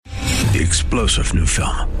The explosive new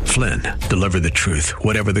film, Flynn, deliver the truth,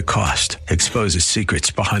 whatever the cost, exposes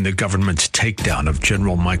secrets behind the government's takedown of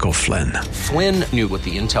General Michael Flynn. Flynn knew what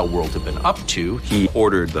the intel world had been up to. He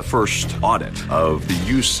ordered the first audit of the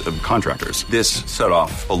use of contractors. This set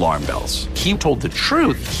off alarm bells. He told the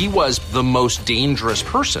truth. He was the most dangerous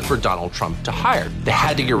person for Donald Trump to hire. They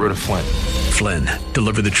had to get rid of Flynn. Flynn,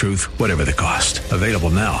 deliver the truth, whatever the cost. Available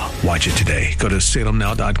now. Watch it today. Go to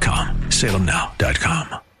salemnow.com.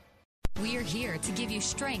 salemnow.com. We're here to give you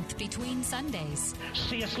strength between Sundays.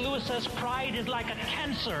 C.S. Lewis says pride is like a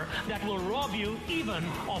cancer that will rob you even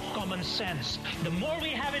of common sense. The more we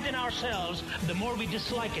have it in ourselves, the more we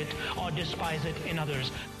dislike it or despise it in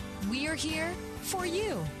others. We're here for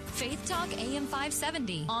you. Faith Talk AM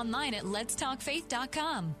 570. Online at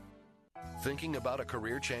letstalkfaith.com. Thinking about a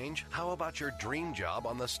career change? How about your dream job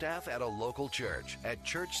on the staff at a local church? At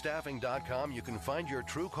churchstaffing.com, you can find your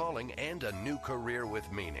true calling and a new career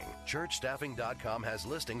with meaning. Churchstaffing.com has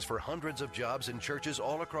listings for hundreds of jobs in churches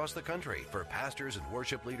all across the country for pastors and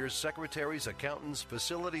worship leaders, secretaries, accountants,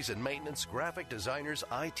 facilities and maintenance, graphic designers,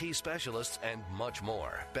 IT specialists, and much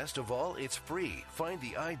more. Best of all, it's free. Find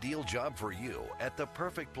the ideal job for you at the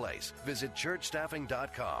perfect place. Visit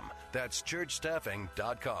churchstaffing.com. That's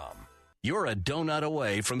churchstaffing.com. You're a donut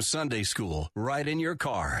away from Sunday school, right in your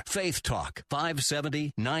car. Faith Talk,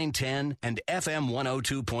 570, 910, and FM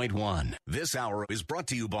 102.1. This hour is brought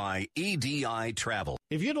to you by EDI Travel.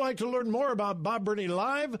 If you'd like to learn more about Bob Burney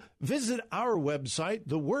Live, visit our website,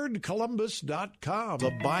 thewordcolumbus.com.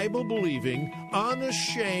 The Bible-believing,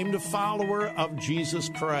 unashamed follower of Jesus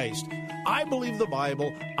Christ. I believe the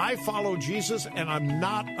Bible, I follow Jesus, and I'm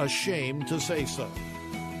not ashamed to say so.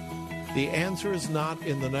 The answer is not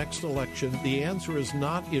in the next election. The answer is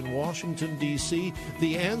not in Washington, D.C.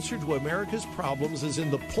 The answer to America's problems is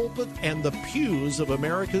in the pulpit and the pews of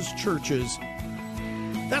America's churches.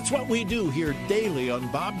 That's what we do here daily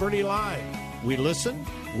on Bob Burney Live. We listen,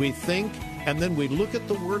 we think, and then we look at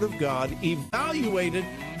the Word of God, evaluate it,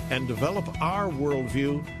 and develop our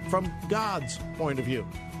worldview from God's point of view.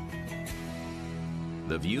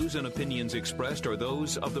 The views and opinions expressed are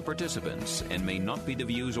those of the participants and may not be the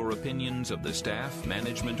views or opinions of the staff,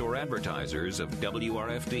 management, or advertisers of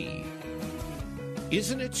WRFD.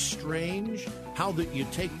 Isn't it strange how that you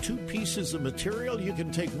take two pieces of material, you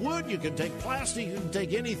can take wood, you can take plastic, you can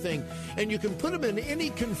take anything, and you can put them in any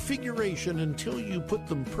configuration until you put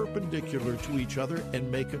them perpendicular to each other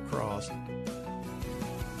and make a cross.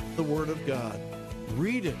 The Word of God.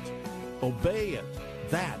 Read it. Obey it.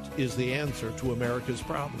 That is the answer to America's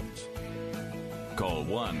problems. Call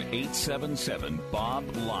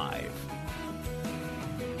 1-877-BOB-LIVE.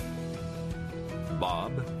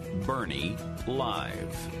 Bob Burney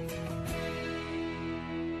Live.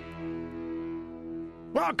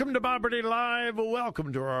 Welcome to Bob Burney Live.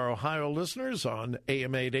 Welcome to our Ohio listeners on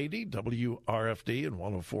AM 880, WRFD, and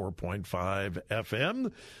 104.5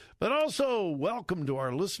 FM. But also, welcome to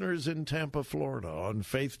our listeners in Tampa, Florida on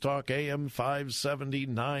Faith Talk AM 570,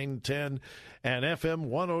 910, and FM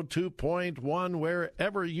 102.1.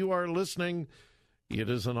 Wherever you are listening,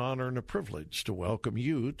 it is an honor and a privilege to welcome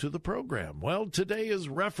you to the program. Well, today is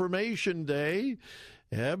Reformation Day,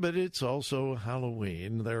 but it's also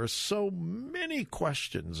Halloween. There are so many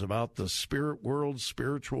questions about the spirit world,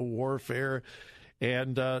 spiritual warfare,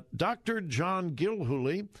 and Dr. John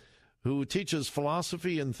Gilhooly, who teaches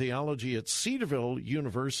philosophy and theology at Cedarville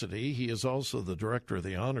University. He is also the director of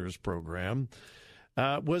the honors program,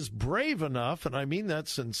 was brave enough, and I mean that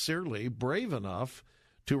sincerely, brave enough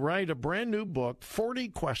to write a brand new book, 40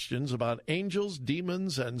 Questions About Angels,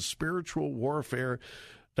 Demons, and Spiritual Warfare.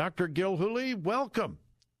 Dr. Gilhooly, welcome.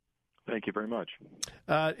 Thank you very much.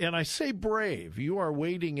 And I say brave. You are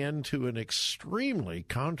wading into an extremely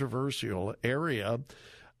controversial area.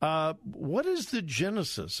 What is the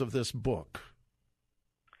genesis of this book?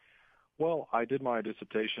 Well, I did my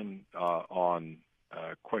dissertation on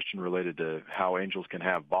a question related to how angels can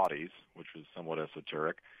have bodies, which was somewhat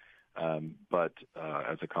esoteric. But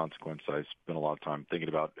as a consequence, I spent a lot of time thinking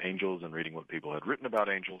about angels and reading what people had written about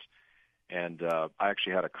angels. And I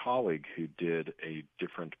actually had a colleague who did a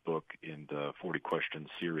different book in the 40 Questions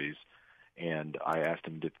series. And I asked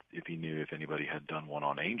him if he knew if anybody had done one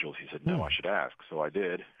on angels. He said, no, I should ask. So I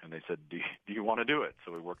did. And they said, do you want to do it?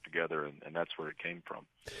 So we worked together, and that's where it came from.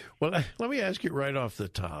 Well, let me ask you right off the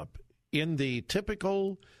top. In the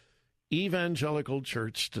typical evangelical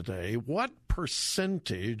church today, what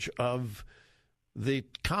percentage of the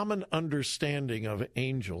common understanding of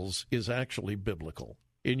angels is actually biblical,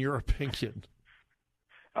 in your opinion?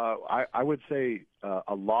 I would say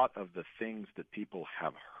a lot of the things that people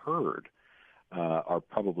have heard are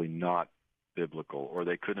probably not biblical, or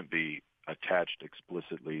they couldn't be attached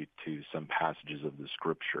explicitly to some passages of the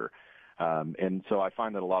Scripture. And so I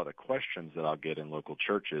find that a lot of the questions that I'll get in local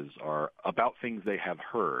churches are about things they have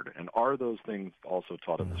heard, and are those things also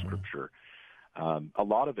taught in the Scripture? A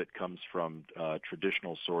lot of it comes from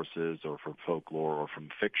traditional sources or from folklore or from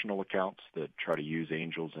fictional accounts that try to use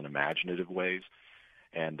angels in imaginative ways.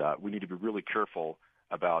 And we need to be really careful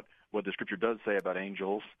about what the Scripture does say about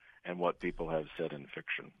angels and what people have said in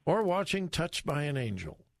fiction. Or watching Touched by an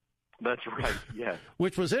Angel. That's right, yes.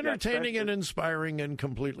 Which was entertaining and inspiring and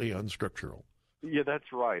completely unscriptural. Yeah,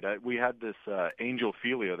 that's right. We had this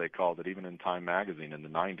angelphilia, they called it, even in Time magazine in the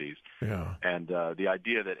 90s. Yeah. And the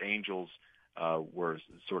idea that angels were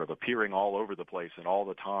sort of appearing all over the place and all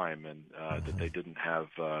the time, and that they didn't have,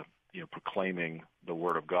 proclaiming the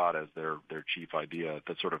Word of God as their chief idea,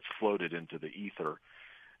 that sort of floated into the ether.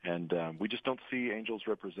 And we just don't see angels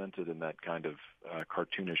represented in that kind of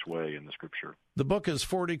cartoonish way in the Scripture. The book is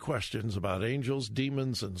 40 questions about angels,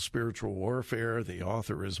 demons, and spiritual warfare. The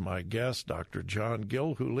author is my guest, Dr. John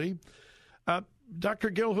Gilhooly. Dr.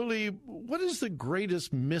 Gilhooly, what is the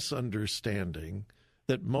greatest misunderstanding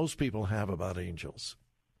that most people have about angels?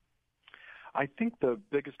 I think the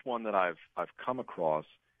biggest one that I've come across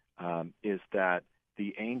is that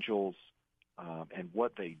the angels and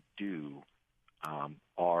what they do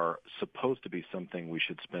are supposed to be something we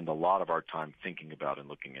should spend a lot of our time thinking about and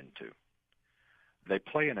looking into. They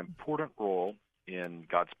play an important role in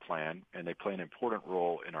God's plan, and they play an important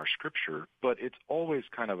role in our Scripture, but it's always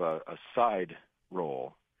kind of a side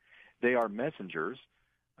role. They are messengers.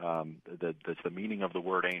 That's the meaning of the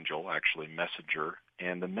word angel, actually, messenger,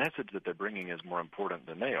 and the message that they're bringing is more important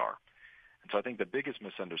than they are. And so I think the biggest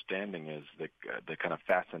misunderstanding is the kind of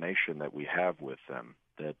fascination that we have with them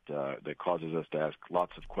that causes us to ask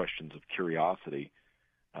lots of questions of curiosity,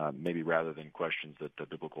 maybe rather than questions that the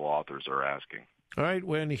biblical authors are asking. All right,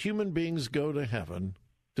 when human beings go to heaven,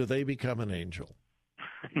 do they become an angel?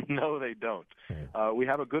 No, they don't. We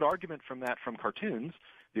have a good argument from that from cartoons.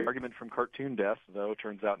 The argument from cartoon death, though,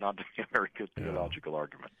 turns out not to be a very good theological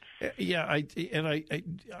argument. Yeah,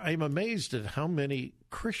 I'm amazed at how many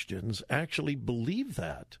Christians actually believe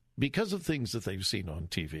that because of things that they've seen on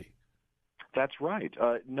TV. That's right.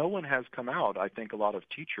 No one has come out. I think a lot of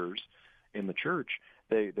teachers in the church,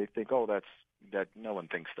 they think, that no one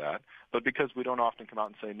thinks that. But because we don't often come out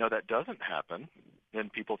and say, no, that doesn't happen, then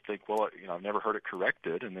people think, well, I've never heard it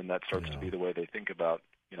corrected, and then that starts to be the way they think about,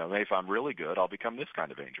 maybe if I'm really good, I'll become this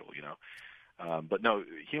kind of angel, But no,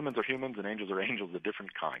 humans are humans and angels are angels of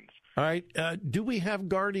different kinds. All right. Do we have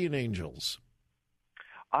guardian angels?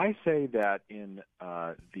 I say that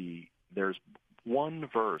there's one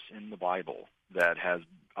verse in the Bible that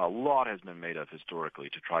a lot has been made of historically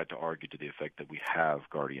to try to argue to the effect that we have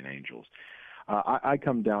guardian angels. I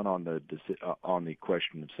come down on the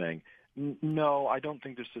question of saying, no, I don't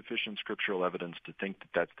think there's sufficient scriptural evidence to think that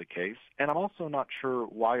that's the case, and I'm also not sure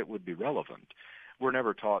why it would be relevant. We're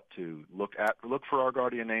never taught to look for our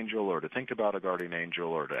guardian angel, or to think about a guardian angel,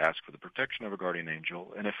 or to ask for the protection of a guardian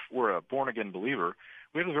angel. And if we're a born-again believer,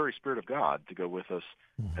 we have the very Spirit of God to go with us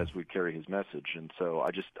as we carry His message. And so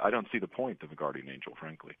I don't see the point of a guardian angel,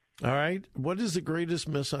 frankly. All right. What is the greatest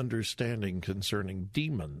misunderstanding concerning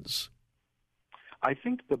demons? I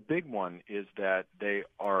think the big one is that they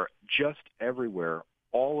are just everywhere,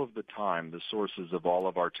 all of the time, the sources of all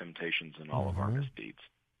of our temptations and all of our misdeeds.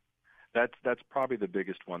 That's probably the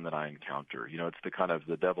biggest one that I encounter. It's the kind of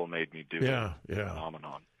the devil made me do it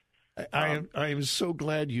phenomenon. I am so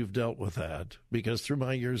glad you've dealt with that, because through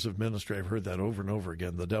my years of ministry, I've heard that over and over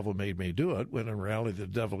again. The devil made me do it, when in reality, the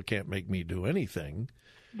devil can't make me do anything.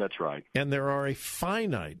 That's right. And there are a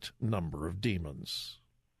finite number of demons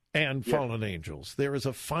and fallen angels. There is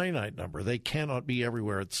a finite number. They cannot be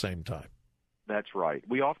everywhere at the same time. That's right.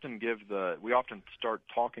 We often start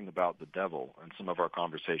talking about the devil in some of our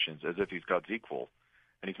conversations as if he's God's equal,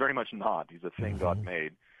 and he's very much not. He's a thing God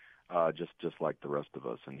made, just like the rest of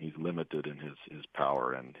us, and he's limited in his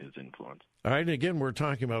power and his influence. All right. Again, we're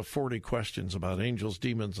talking about 40 questions about angels,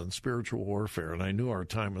 demons, and spiritual warfare, and I knew our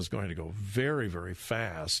time was going to go very, very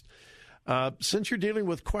fast. Since you're dealing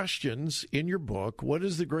with questions in your book, what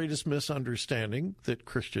is the greatest misunderstanding that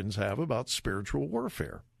Christians have about spiritual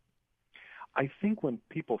warfare? I think when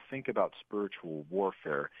people think about spiritual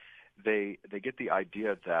warfare, they get the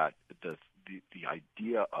idea that the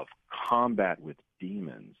idea of combat with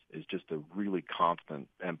demons is just a really constant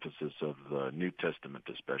emphasis of the New Testament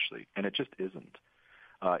especially, and it just isn't.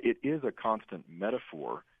 It is a constant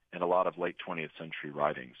metaphor in a lot of late 20th century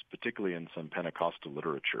writings, particularly in some Pentecostal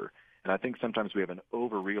literature. And I think sometimes we have an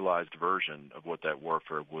over-realized version of what that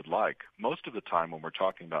warfare would like. Most of the time when we're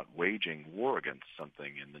talking about waging war against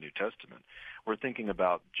something in the New Testament, we're thinking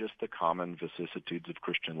about just the common vicissitudes of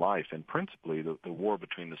Christian life, and principally the war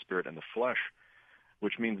between the spirit and the flesh,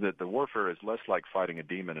 which means that the warfare is less like fighting a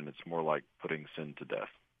demon and it's more like putting sin to death.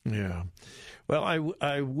 Yeah. Well,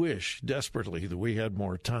 I wish desperately that we had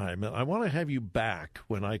more time. I want to have you back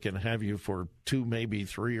when I can have you for 2, maybe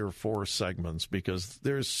 3 or 4 segments, because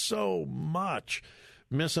there's so much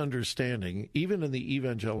misunderstanding, even in the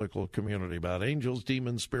evangelical community, about angels,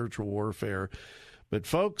 demons, spiritual warfare. But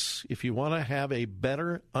folks, if you want to have a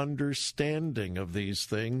better understanding of these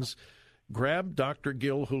things, grab Dr.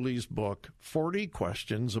 Gil Hooley's book, 40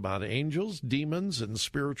 Questions About Angels, Demons, and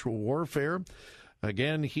Spiritual Warfare.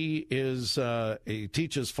 Again, he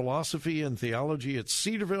teaches philosophy and theology at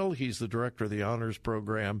Cedarville. He's the director of the honors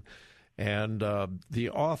program and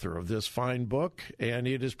the author of this fine book. And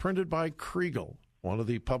it is printed by Kriegel, one of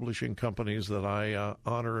the publishing companies that I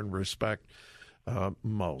honor and respect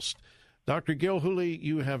most. Dr. Gil Hooley,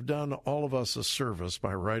 you have done all of us a service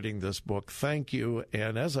by writing this book. Thank you.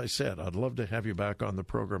 And as I said, I'd love to have you back on the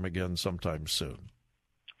program again sometime soon.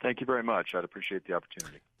 Thank you very much. I'd appreciate the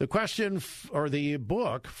opportunity. The question, or the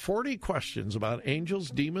book, 40 Questions About Angels,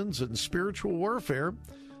 Demons, and Spiritual Warfare.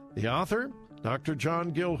 The author, Dr. John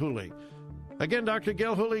Gil Hooley. Again, Dr.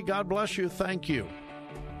 Gil Hooley, God bless you. Thank you.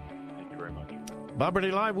 Thank you very much. Bob Burney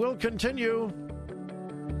Live will continue.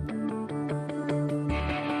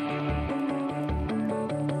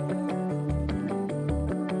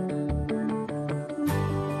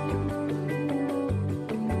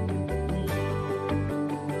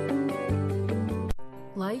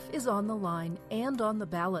 Life is on the line and on the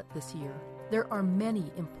ballot this year. There are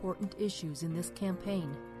many important issues in this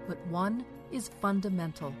campaign, but one is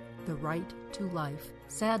fundamental: the right to life.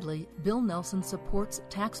 Sadly, Bill Nelson supports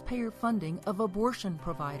taxpayer funding of abortion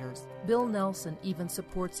providers. Bill Nelson even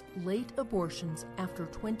supports late abortions after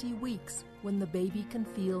 20 weeks when the baby can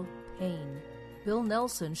feel pain. Bill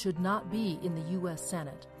Nelson should not be in the U.S.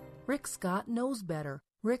 Senate. Rick Scott knows better.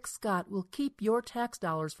 Rick Scott will keep your tax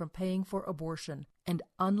dollars from paying for abortion. And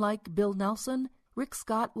unlike Bill Nelson, Rick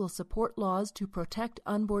Scott will support laws to protect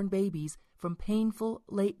unborn babies from painful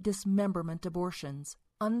late dismemberment abortions.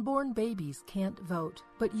 Unborn babies can't vote,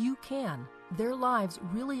 but you can. Their lives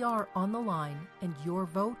really are on the line, and your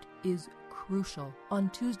vote is crucial.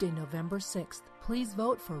 On Tuesday, November 6th, please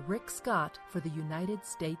vote for Rick Scott for the United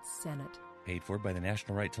States Senate. Paid for by the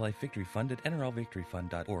National Right to Life Victory Fund at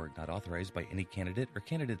NRLVictoryFund.org. Not authorized by any candidate or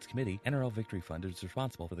candidates committee. NRL Victory Fund is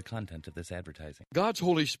responsible for the content of this advertising. God's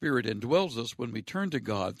Holy Spirit indwells us when we turn to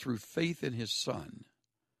God through faith in His Son.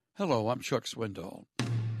 Hello, I'm Chuck Swindoll.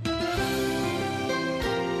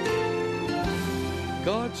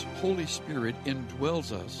 God's Holy Spirit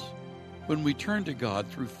indwells us when we turn to God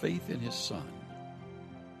through faith in His Son.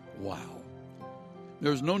 Wow.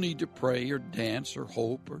 There's no need to pray or dance or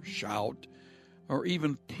hope or shout or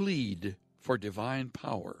even plead for divine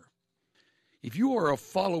power. If you are a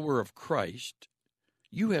follower of Christ,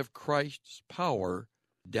 you have Christ's power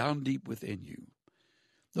down deep within you.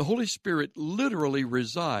 The Holy Spirit literally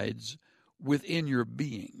resides within your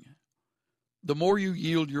being. The more you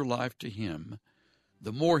yield your life to Him,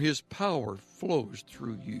 the more His power flows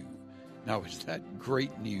through you. Now, is that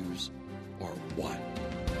great news or what?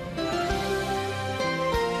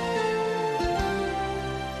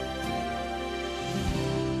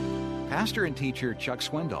 Pastor and teacher Chuck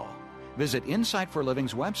Swindoll. Visit Insight for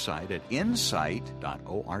Living's website at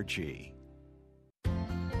insight.org.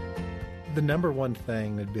 The number one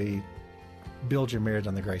thing would be build your marriage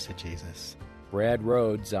on the grace of Jesus. Brad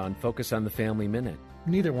Rhodes on Focus on the Family Minute.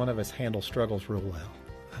 Neither one of us handle struggles real well.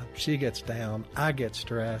 She gets down, I get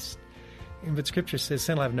stressed. But Scripture says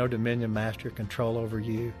sin will have no dominion, master, control over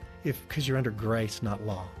you, because you're under grace, not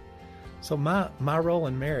law. So my role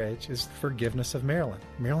in marriage is forgiveness of Marilyn.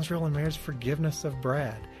 Marilyn's role in marriage is forgiveness of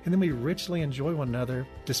Brad. And then we richly enjoy one another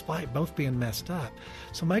despite both being messed up.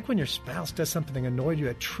 So make when your spouse does something that annoyed you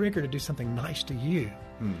a trigger to do something nice to you.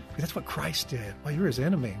 Because that's what Christ did. While you were His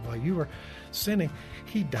enemy, while you were sinning,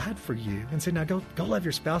 He died for you. And said, now go love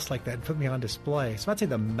your spouse like that and put me on display. So I'd say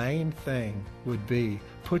the main thing would be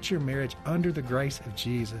put your marriage under the grace of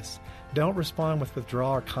Jesus. Don't respond with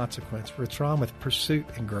withdrawal or consequence. Respond with pursuit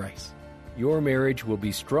and grace. Your marriage will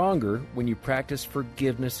be stronger when you practice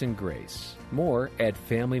forgiveness and grace. More at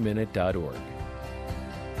FamilyMinute.org.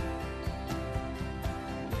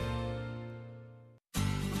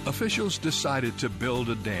 Officials decided to build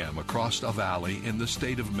a dam across a valley in the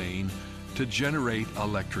state of Maine to generate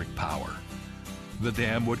electric power. The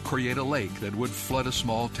dam would create a lake that would flood a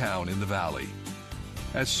small town in the valley.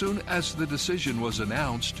 As soon as the decision was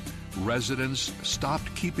announced, residents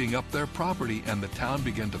stopped keeping up their property and the town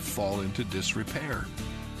began to fall into disrepair.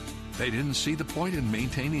 They didn't see the point in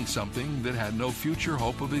maintaining something that had no future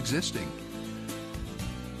hope of existing.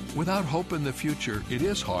 Without hope in the future, it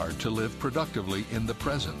is hard to live productively in the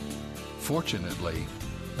present. Fortunately,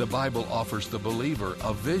 the Bible offers the believer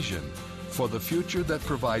a vision for the future that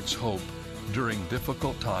provides hope during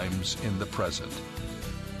difficult times in the present.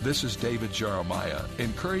 This is David Jeremiah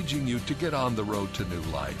encouraging you to get on the road to new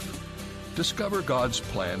life. Discover God's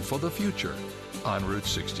plan for the future on Route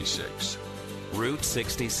 66. Route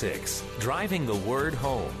 66, driving the word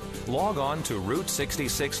home. Log on to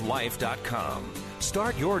Route66Life.com.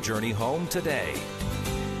 Start your journey home today.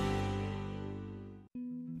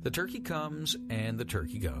 The turkey comes and the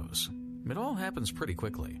turkey goes. It all happens pretty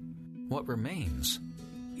quickly. What remains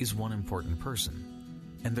is one important person,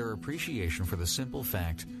 and their appreciation for the simple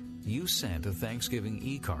fact you sent a Thanksgiving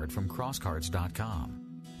e-card from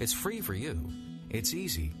crosscards.com. It's free for you, it's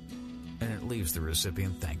easy, and it leaves the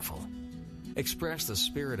recipient thankful. Express the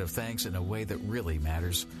spirit of thanks in a way that really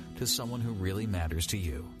matters to someone who really matters to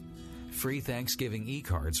you. Free Thanksgiving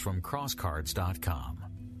e-cards from crosscards.com.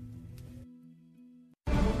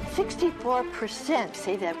 64%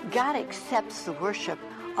 say that God accepts the worship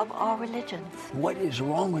of all religions. What is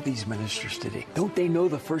wrong with these ministers today? Don't they know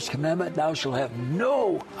the first commandment? Thou shalt have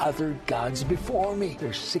no other gods before me.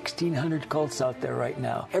 There's 1,600 cults out there right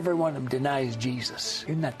now. Every one of them denies Jesus.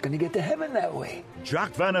 You're not going to get to heaven that way.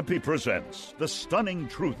 Jack Van Impe presents The Stunning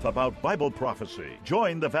Truth About Bible Prophecy.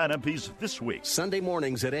 Join the Van Impes this week. Sunday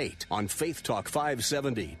mornings at 8 on Faith Talk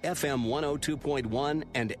 570, FM 102.1,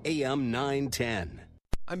 and AM 910.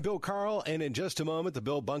 I'm Bill Carl, and in just a moment, the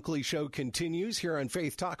Bill Bunkley Show continues here on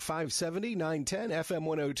Faith Talk 570, 910, FM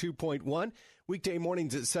 102.1. Weekday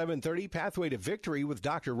mornings at 7:30, Pathway to Victory with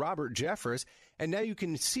Dr. Robert Jeffress. And now you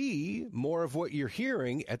can see more of what you're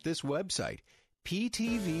hearing at this website,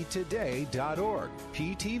 ptvtoday.org,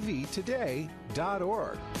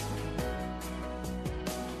 ptvtoday.org.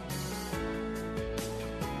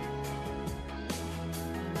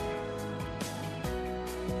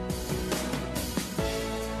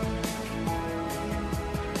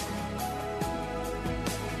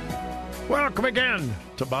 Welcome again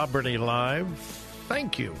to Bob Burney Live.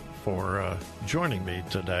 Thank you for joining me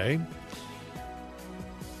today.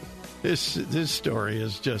 This story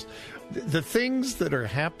is just the things that are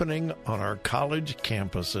happening on our college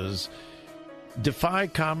campuses defy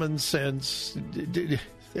common sense.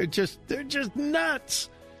 They're just nuts.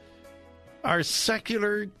 Our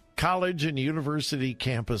secular college and university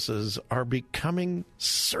campuses are becoming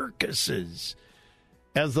circuses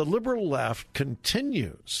as the liberal left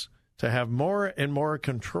continues to have more and more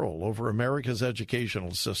control over America's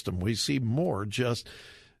educational system. We see more just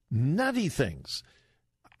nutty things.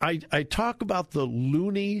 I talk about the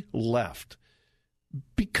loony left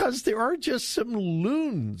because there are just some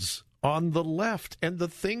loons on the left, and the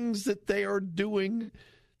things that they are doing,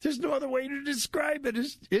 there's no other way to describe it.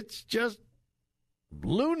 It's just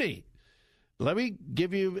loony. Let me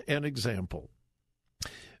give you an example.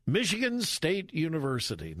 Michigan State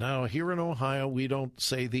University. Now, here in Ohio, we don't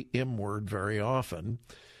say the M word very often.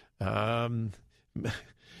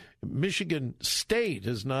 Michigan State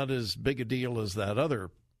is not as big a deal as that other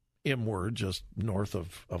M word just north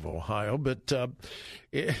of Ohio. But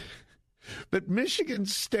Michigan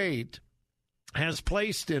State has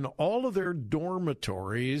placed in all of their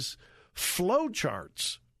dormitories flow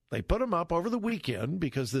charts. They put them up over the weekend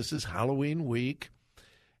because this is Halloween week.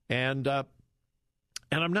 And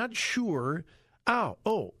I'm not sure.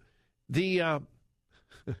 The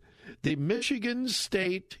Michigan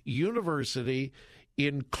State University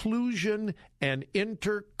Inclusion and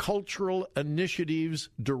Intercultural Initiatives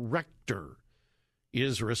Director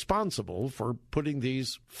is responsible for putting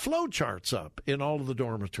these flow charts up in all of the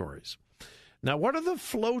dormitories. Now, what are the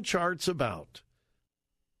flow charts about?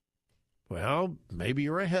 Well, maybe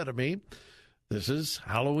you're ahead of me. This is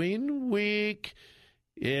Halloween week,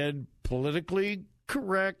 and politically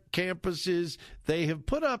correct campuses, they have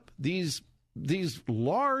put up these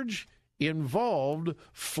large involved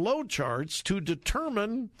flow charts to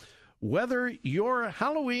determine whether your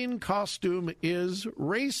Halloween costume is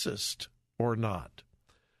racist or not.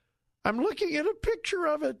 I'm looking at a picture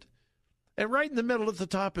of it, and right in the middle at the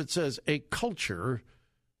top it says, a culture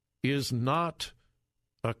is not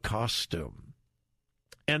a costume.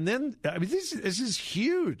 And then, I mean, this is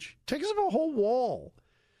huge. It takes up a whole wall.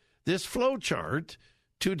 This flow chart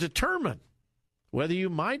to determine whether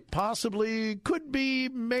you might possibly, could be,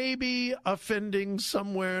 maybe offending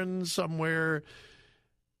somewhere.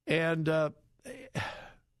 And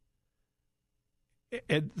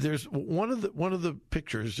And there's one of the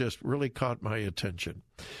pictures just really caught my attention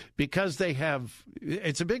because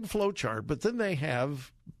it's a big flow chart, but then they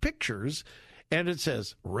have pictures and it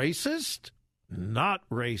says racist, not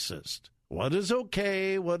racist. What is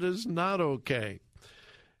okay? What is not okay?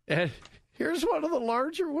 And here's one of the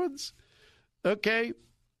larger ones. Okay.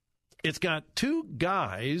 It's got two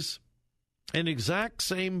guys in exact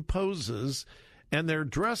same poses and they're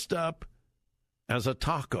dressed up as a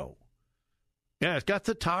taco. Yeah, it's got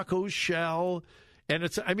the taco shell, and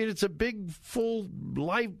it's a big, full,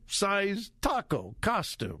 life-size taco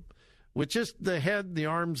costume with just the head, the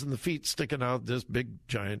arms, and the feet sticking out this big,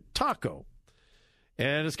 giant taco.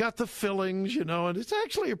 And it's got the fillings, and it's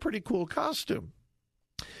actually a pretty cool costume.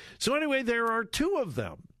 So anyway, there are two of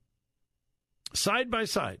them, side by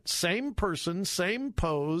side. Same person, same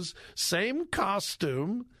pose, same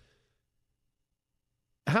costume.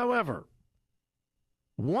 However,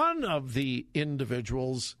 one of the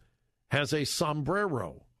individuals has a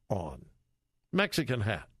sombrero on, Mexican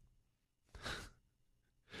hat.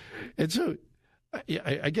 And so,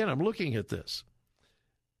 again, I'm looking at this.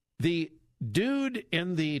 The dude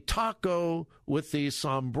in the taco with the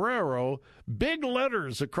sombrero, big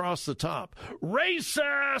letters across the top,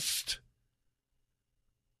 racist!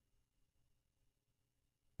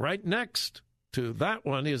 Right next to that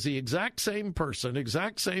one is the exact same person,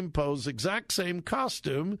 exact same pose, exact same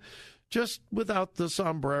costume, just without the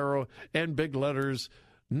sombrero and big letters,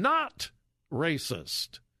 not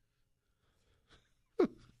racist.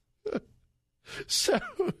 So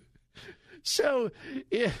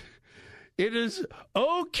it is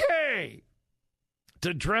okay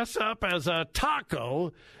to dress up as a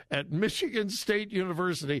taco at Michigan State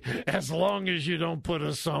University as long as you don't put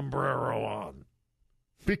a sombrero on.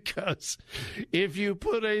 Because if you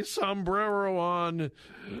put a sombrero on,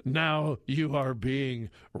 now you are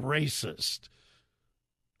being racist.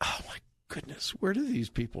 Oh, my goodness. Where do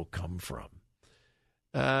these people come from?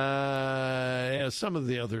 Some of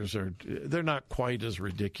the others they're not quite as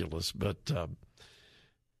ridiculous. But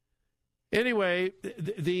anyway,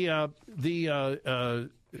 the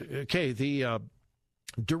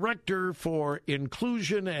Director for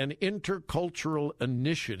Inclusion and Intercultural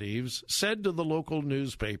Initiatives said to the local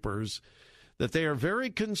newspapers that they are very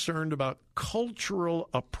concerned about cultural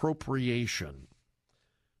appropriation,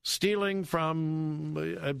 stealing from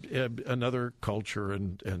another culture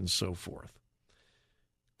and so forth.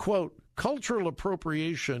 Quote, the cultural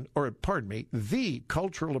appropriation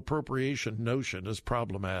notion is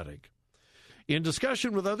problematic. In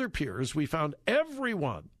discussion with other peers, we found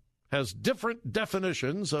everyone has different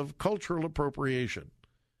definitions of cultural appropriation.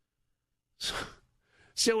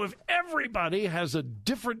 So if everybody has a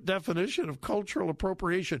different definition of cultural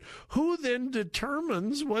appropriation, who then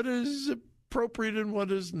determines what is appropriate and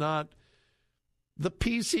what is not? The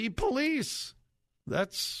PC police.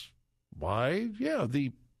 That's why,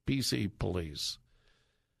 the PC police.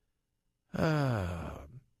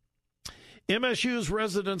 MSU's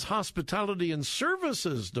Residence Hospitality and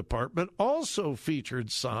Services Department also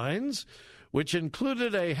featured signs which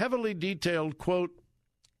included a heavily detailed, quote,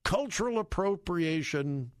 cultural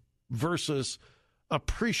appropriation versus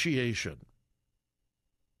appreciation.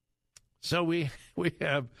 So we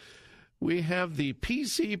have the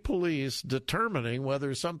PC police determining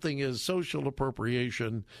whether something is social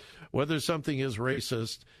appropriation, whether something is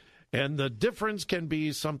racist, and the difference can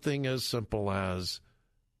be something as simple as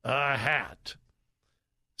a hat.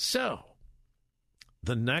 So,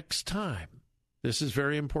 the next time, this is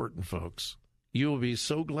very important, folks, you will be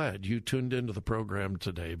so glad you tuned into the program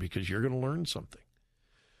today because you're going to learn something.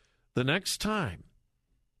 The next time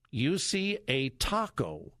you see a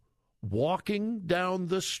taco walking down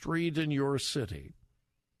the street in your city,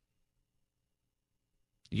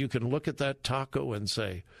 you can look at that taco and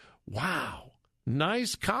say, wow,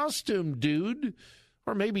 nice costume, dude,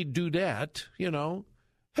 or maybe dudette,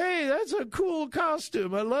 Hey, that's a cool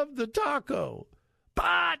costume. I love the taco.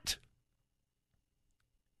 But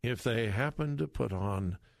if they happen to put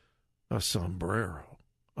on a sombrero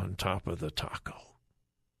on top of the taco,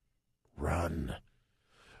 run.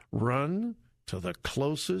 Run to the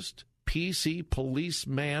closest PC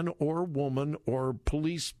policeman or woman or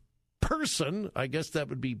police person. I guess that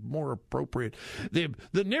would be more appropriate. The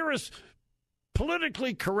nearest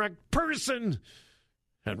politically correct person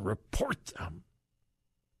and report them.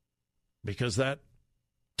 Because that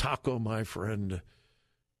taco, my friend,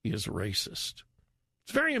 is racist.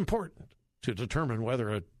 It's very important to determine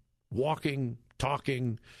whether a walking,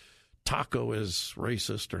 talking taco is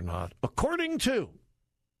racist or not, according to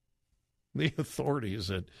the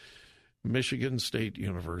authorities at Michigan State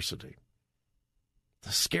University.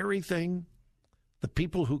 The scary thing, the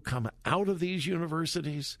people who come out of these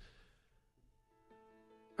universities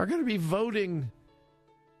are going to be voting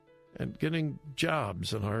and getting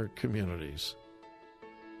jobs in our communities.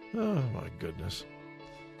 Oh, my goodness.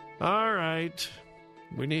 All right.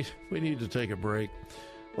 We need to take a break.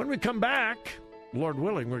 When we come back, Lord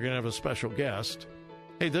willing, we're going to have a special guest.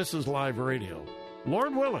 Hey, this is live radio.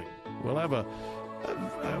 Lord willing, we'll have a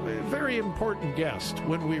very important guest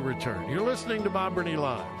when we return. You're listening to Bob Burney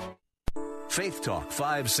Live. Faith Talk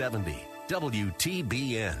 570,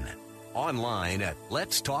 WTBN. Online at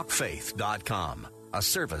letstalkfaith.com, a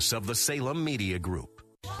service of the Salem Media Group.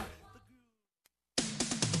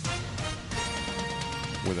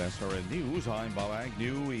 With SRN News, I'm Bob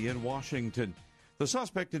Agnew in Washington. The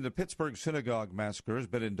suspect in the Pittsburgh synagogue massacre has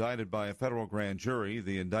been indicted by a federal grand jury.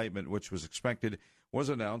 The indictment, which was expected, was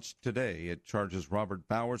announced today. It charges Robert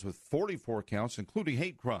Bowers with 44 counts, including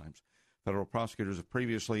hate crimes. Federal prosecutors have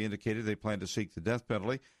previously indicated they plan to seek the death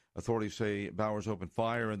penalty. Authorities say Bowers opened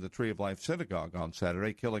fire in the Tree of Life synagogue on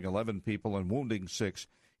Saturday, killing 11 people and wounding 6,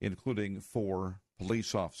 including 4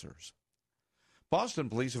 police officers. Boston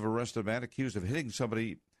police have arrested a man accused of hitting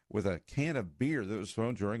somebody with a can of beer that was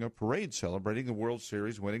thrown during a parade celebrating the World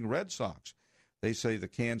Series winning Red Sox. They say the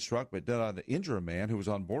can struck but did not injure a man who was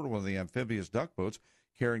on board one of the amphibious duck boats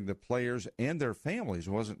carrying the players and their families.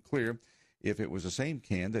 It wasn't clear if it was the same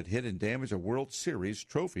can that hit and damaged a World Series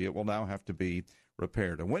trophy. It will now have to be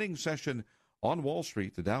repaired. A winning session on Wall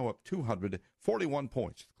Street, the Dow up 241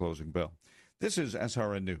 points at the closing bell. This is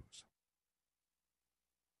SRN News.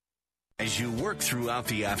 As you work throughout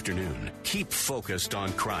the afternoon, keep focused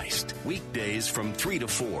on Christ. Weekdays from 3 to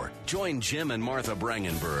 4, join Jim and Martha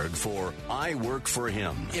Brangenberg for I Work for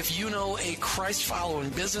Him. If you know a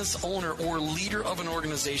Christ-following business owner or leader of an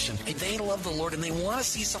organization, they love the Lord and they want to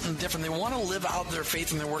see something different. They want to live out their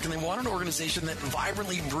faith in their work, and they want an organization that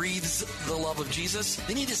vibrantly breathes the love of Jesus.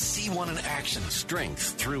 They need to see one in action.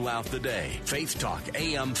 Strength throughout the day. Faith Talk,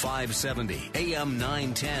 AM 570, AM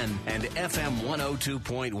 910, and FM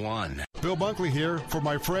 102.1. Bill Bunkley here for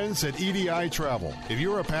my friends at EDI Travel. If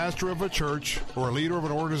you're a pastor of a church or a leader of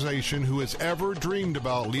an organization who has ever dreamed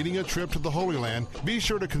about leading a trip to the Holy Land, be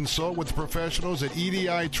sure to consult with the professionals at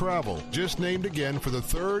EDI Travel, just named again for the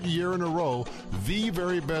 3rd year in a row, the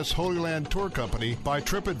very best Holy Land tour company by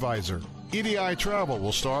TripAdvisor. EDI Travel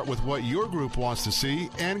will start with what your group wants to see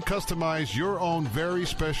and customize your own very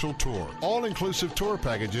special tour. All-inclusive tour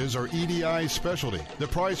packages are EDI's specialty. The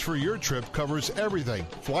price for your trip covers everything: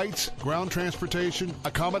 flights, ground transportation,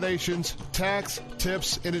 accommodations, tax,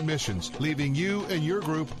 tips, and admissions, leaving you and your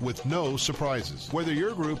group with no surprises. Whether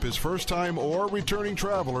your group is first-time or returning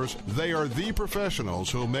travelers, they are the professionals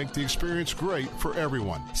who will make the experience great for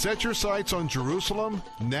everyone. Set your sights on Jerusalem,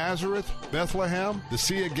 Nazareth, Bethlehem, the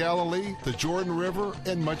Sea of Galilee, the Jordan River,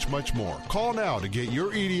 and much, much more. Call now to get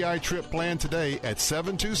your EDI trip planned today at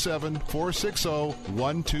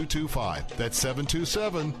 727-460-1225. That's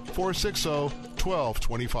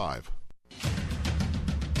 727-460-1225.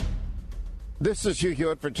 This is Hugh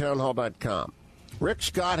Hewitt for townhall.com. Rick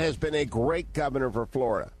Scott has been a great governor for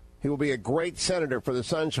Florida. He will be a great senator for the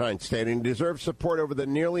Sunshine State, and he deserves support over the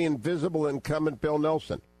nearly invisible incumbent Bill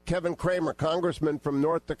Nelson. Kevin Cramer, congressman from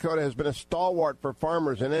North Dakota, has been a stalwart for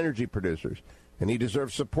farmers and energy producers, and he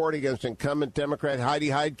deserves support against incumbent Democrat Heidi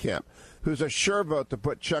Heitkamp, who's a sure vote to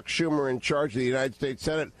put Chuck Schumer in charge of the United States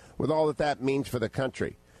Senate with all that means for the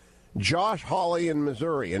country. Josh Hawley in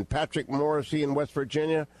Missouri and Patrick Morrisey in West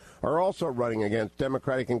Virginia are also running against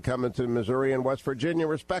Democratic incumbents in Missouri and West Virginia,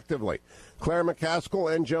 respectively, Claire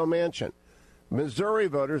McCaskill and Joe Manchin. Missouri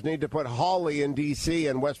voters need to put Hawley in D.C.,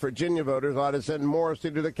 and West Virginia voters ought to send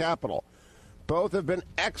Morrisey to the Capitol. Both have been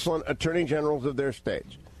excellent attorney generals of their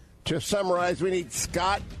states. To summarize, we need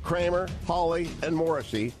Scott, Cramer, Hawley, and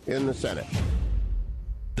Morrisey in the Senate.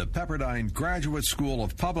 The Pepperdine Graduate School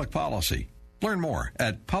of Public Policy. Learn more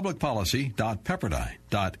at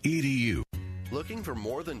publicpolicy.pepperdine.edu. Looking for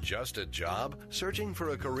more than just a job? Searching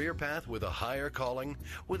for a career path with a higher calling?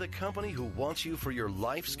 With a company who wants you for your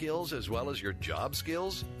life skills as well as your job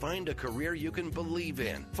skills? Find a career you can believe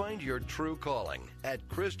in. Find your true calling at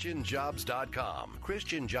ChristianJobs.com.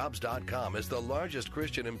 ChristianJobs.com is the largest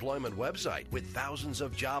Christian employment website with thousands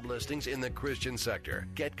of job listings in the Christian sector.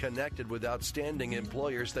 Get connected with outstanding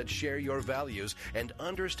employers that share your values and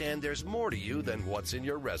understand there's more to you than what's in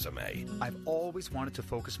your resume. I've always wanted to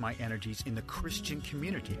focus my energies in the Christian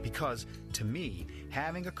community because, to me,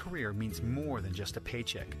 having a career means more than just a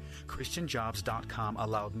paycheck. ChristianJobs.com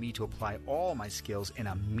allowed me to apply all my skills in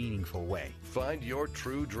a meaningful way. Find your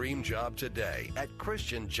true dream job today at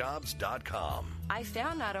ChristianJobs.com. I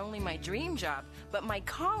found not only my dream job, but my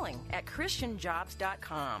calling at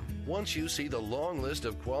ChristianJobs.com. Once you see the long list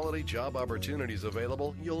of quality job opportunities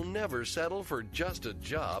available, you'll never settle for just a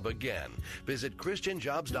job again. Visit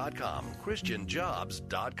ChristianJobs.com.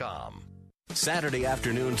 ChristianJobs.com. Saturday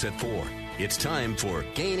afternoons at 4. It's time for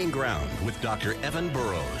Gaining Ground with Dr. Evan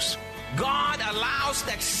Burrows. God allows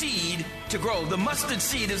that seed to grow. The mustard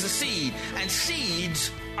seed is a seed, and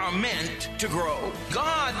seeds are meant to grow.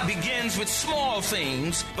 God begins with small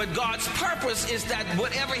things, but God's purpose is that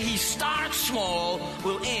whatever He starts small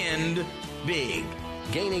will end big.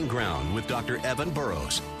 Gaining Ground with Dr. Evan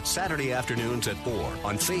Burrows. Saturday afternoons at 4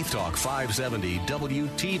 on Faith Talk 570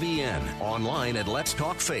 WTVN. Online at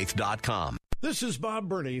letstalkfaith.com. This is Bob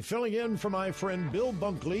Burney filling in for my friend Bill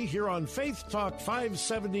Bunkley here on Faith Talk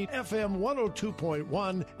 570 FM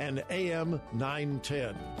 102.1 and AM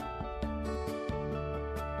 910.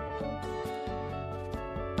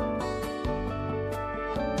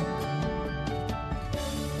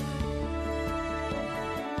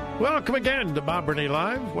 Welcome again to Bob Burney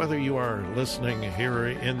Live, whether you are listening here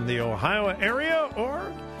in the Ohio area or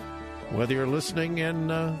whether you're listening in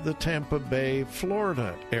the Tampa Bay,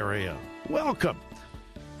 Florida area. Welcome.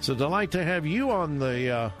 It's a delight to have you on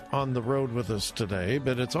the road with us today,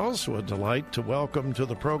 but it's also a delight to welcome to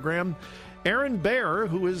the program Aaron Baer,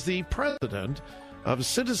 who is the president of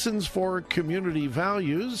Citizens for Community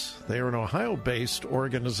Values. They are an Ohio-based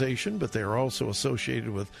organization, but they are also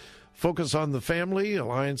associated with Focus on the Family,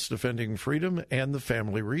 Alliance Defending Freedom, and the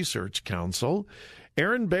Family Research Council.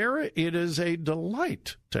 Aaron Baer, it is a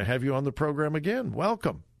delight to have you on the program again.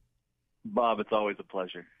 Welcome. Bob, it's always a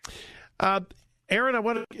pleasure. Aaron, I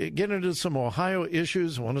want to get into some Ohio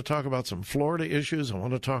issues. I want to talk about some Florida issues. I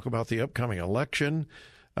want to talk about the upcoming election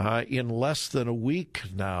in less than a week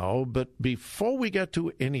now. But before we get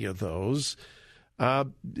to any of those,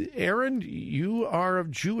 Aaron, you are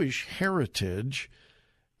of Jewish heritage.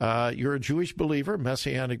 You're a Jewish believer,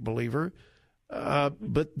 Messianic believer.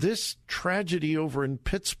 But this tragedy over in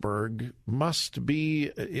Pittsburgh must be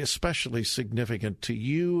especially significant to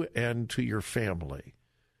you and to your family.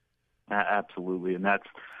 Absolutely, and that's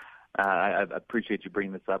I appreciate you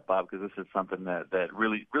bringing this up, Bob, because this is something that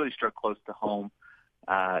really struck close to home.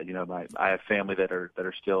 I have family that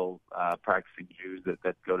are still practicing Jews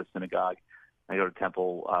that go to synagogue. I go to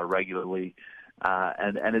temple regularly,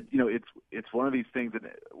 and it's one of these things that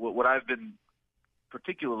what I've been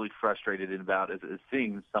particularly frustrated about is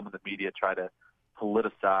seeing some of the media try to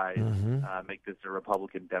politicize, make this a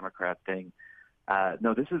Republican-Democrat thing.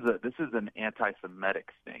 No, this is an anti-Semitic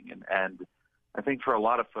thing, and I think for a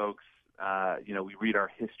lot of folks, we read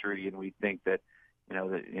our history and we think that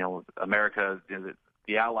America,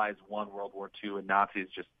 the Allies won World War II and Nazis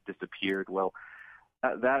just disappeared. Well,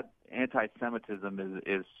 that anti-Semitism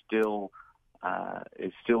is still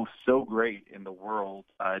so great in the world.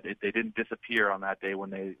 They didn't disappear on that day when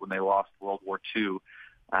they lost World War II.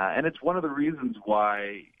 And it's one of the reasons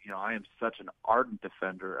why, I am such an ardent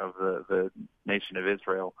defender of the nation of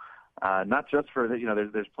Israel. Not just for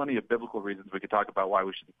there's plenty of biblical reasons we could talk about why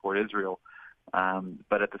we should support Israel.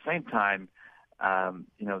 But at the same time,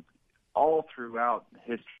 all throughout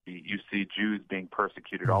history, you see Jews being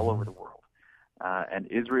persecuted all over the world. And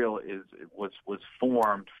Israel was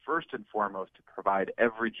formed first and foremost to provide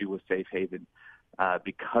every Jew a safe haven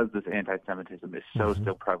because this anti-Semitism is so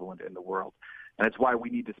still prevalent in the world. And it's why we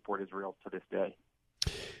need to support Israel to this day.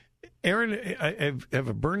 Aaron, I have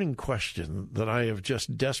a burning question that I have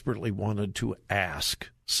just desperately wanted to ask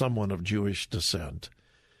someone of Jewish descent.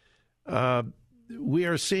 We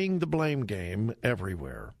are seeing the blame game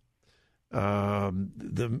everywhere.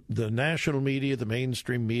 The national media, the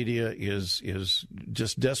mainstream media is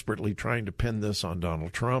just desperately trying to pin this on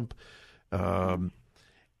Donald Trump.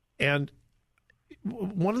 And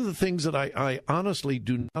one of the things that I honestly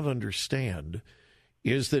do not understand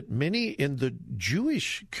is that many in the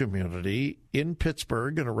Jewish community in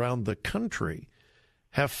Pittsburgh and around the country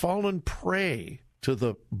have fallen prey to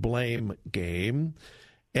the blame game.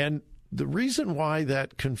 And the reason why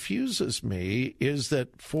that confuses me is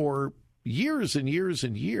that for years and years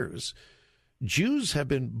and years, Jews have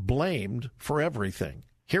been blamed for everything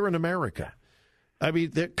here in America. I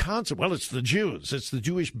mean, the concept, well, it's the Jews, it's the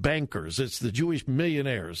Jewish bankers, it's the Jewish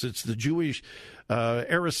millionaires, it's the Jewish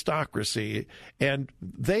aristocracy, and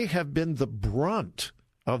they have been the brunt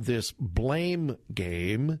of this blame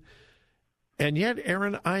game. And yet,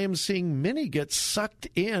 Aaron, I am seeing many get sucked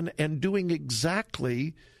in and doing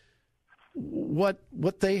exactly what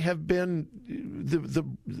they have been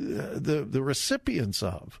the recipients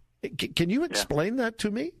of. Can you explain that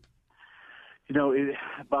to me?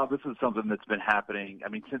 Bob, this is something that's been happening. I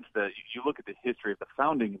mean, since you look at the history of the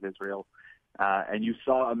founding of Israel, and you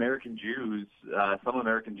saw American Jews, some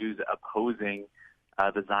American Jews opposing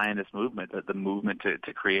the Zionist movement, the movement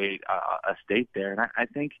to create a state there. And I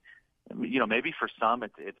think, maybe for some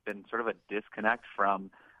it's been sort of a disconnect from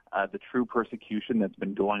the true persecution that's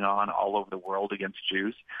been going on all over the world against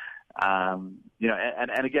Jews. And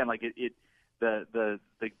again, like the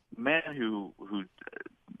man who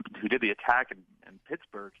did the attack in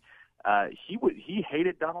Pittsburgh, he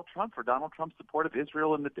hated Donald Trump for Donald Trump's support of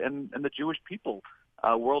Israel and the Jewish people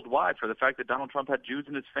worldwide, for the fact that Donald Trump had Jews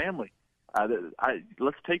in his family.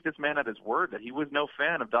 Let's take this man at his word that he was no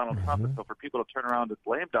fan of Donald Trump, and so for people to turn around and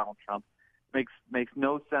blame Donald Trump makes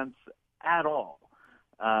no sense at all.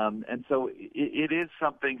 And so it is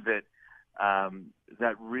something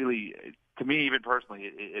that really, to me, even personally,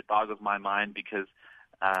 it boggles my mind, because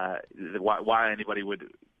why anybody would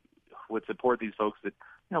support these folks that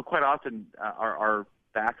quite often are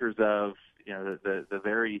backers of the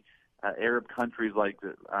very Arab countries like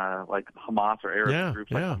Hamas, or Arab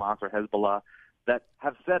groups like Hamas or Hezbollah, that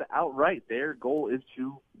have said outright their goal is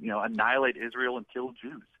to annihilate Israel and kill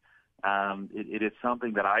Jews. It is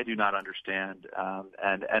something that I do not understand,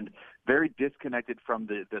 and very disconnected from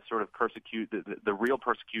the sort of the real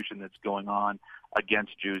persecution that's going on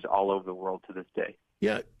against Jews all over the world to this day.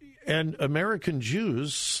 Yeah, and American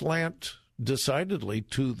Jews slant decidedly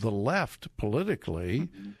to the left politically,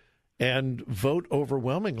 and vote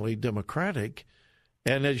overwhelmingly Democratic.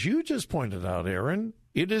 And as you just pointed out, Aaron,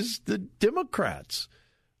 it is the Democrats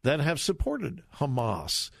that have supported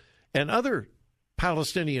Hamas and other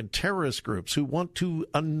Palestinian terrorist groups who want to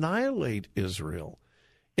annihilate Israel.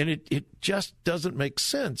 And it just doesn't make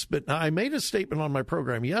sense. But I made a statement on my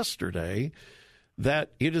program yesterday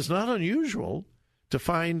that it is not unusual to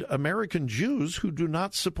find American Jews who do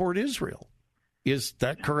not support Israel. Is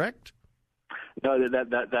that correct? No,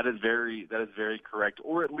 that is very correct.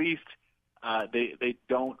 Or at least they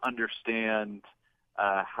don't understand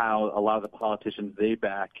how a lot of the politicians they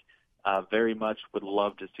back very much would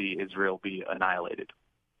love to see Israel be annihilated.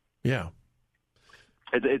 Yeah,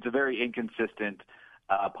 it's a very inconsistent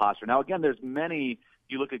posture. Now, again, there's many.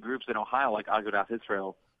 You look at groups in Ohio like Agudath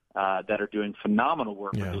Israel that are doing phenomenal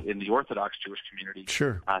work in the Orthodox Jewish community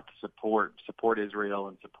to support Israel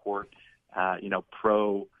and support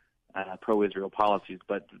pro-Israel policies,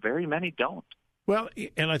 but very many don't. Well,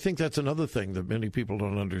 and I think that's another thing that many people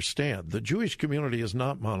don't understand. The Jewish community is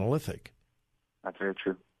not monolithic. That's very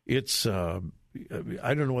true. It's, I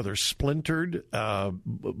don't know whether splintered, but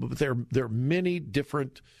there are many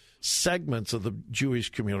different segments of the Jewish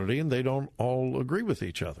community, and they don't all agree with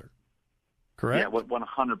each other. Correct? Yeah,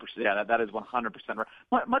 100%. Yeah, that is 100%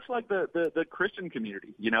 right. Much like the Christian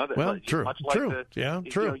community, True. Much like true.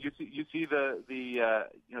 True. You see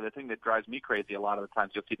the thing that drives me crazy. A lot of the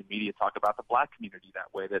times, you'll see the media talk about the black community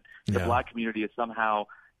that way. That the black community is somehow,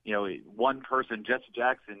 one person, Jesse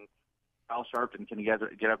Jackson, Al Sharpton, can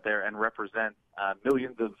get up there and represent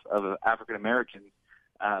millions of African Americans.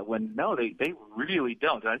 When no, they really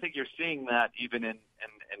don't. And I think you're seeing that even in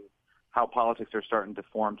how politics are starting to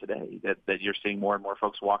form today, that you're seeing more and more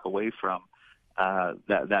folks walk away from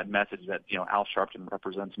that message that, Al Sharpton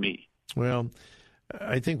represents me. Well,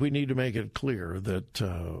 I think we need to make it clear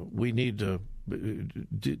that we need to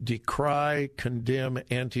decry, condemn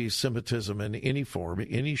anti-Semitism in any form,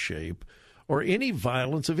 any shape, or any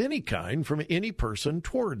violence of any kind from any person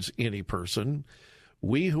towards any person.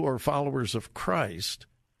 We who are followers of Christ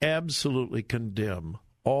absolutely condemn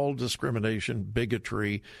all discrimination,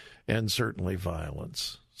 bigotry, and certainly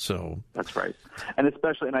violence. So that's right, and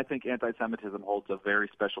I think anti-Semitism holds a very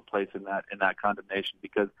special place in that condemnation,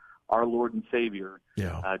 because our Lord and Savior,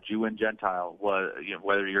 Jew and Gentile, was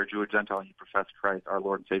whether you're a Jew or Gentile and you profess Christ, our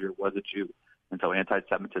Lord and Savior was a Jew, and so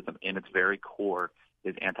anti-Semitism in its very core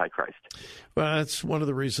is anti-Christ. Well, that's one of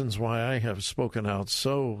the reasons why I have spoken out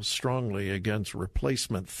so strongly against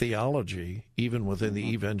replacement theology, even within the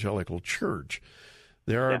evangelical church.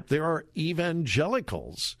 There are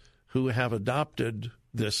evangelicals who have adopted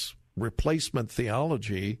this replacement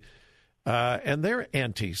theology, and they're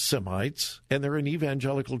anti-Semites, and they're in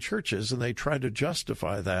evangelical churches, and they try to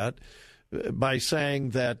justify that by saying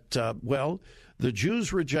that, the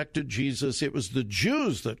Jews rejected Jesus. It was the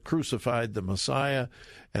Jews that crucified the Messiah,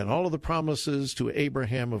 and all of the promises to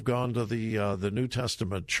Abraham have gone to the New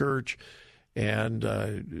Testament church, and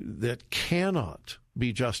that cannot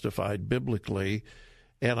be justified biblically.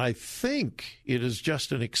 And I think it is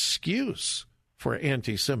just an excuse for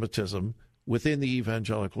anti-Semitism within the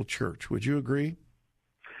evangelical church. Would you agree?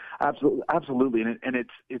 Absolutely. And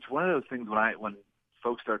it's one of those things when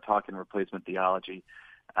folks start talking replacement theology,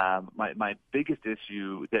 my biggest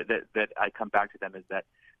issue that I come back to them is that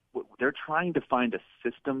they're trying to find a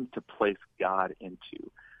system to place God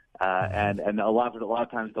into. And a lot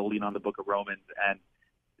of times they'll lean on the book of Romans, and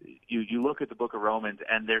you look at the book of Romans,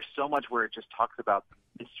 and there's so much where it just talks about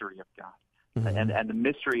the mystery of God, and the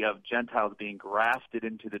mystery of Gentiles being grafted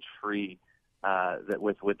into the tree, that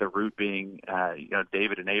with the root being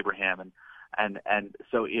David and Abraham, and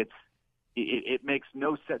so it makes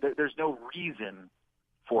no sense. There's no reason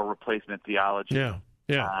for replacement theology.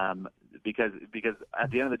 Yeah. Because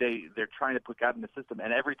at the end of the day, they're trying to put God in the system,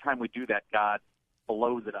 and every time we do that, God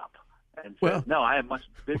blows it up and says, "No, I am much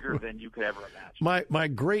bigger than you could ever imagine." My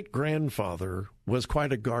great-grandfather was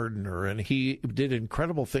quite a gardener, and he did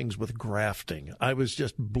incredible things with grafting. I was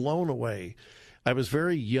just blown away. I was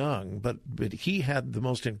very young, but he had the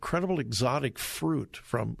most incredible exotic fruit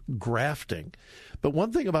from grafting. But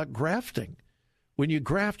one thing about grafting, when you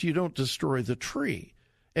graft, you don't destroy the tree.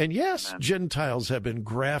 And yes, Gentiles have been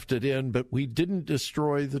grafted in, but we didn't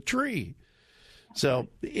destroy the tree. So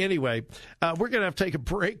anyway, we're going to have to take a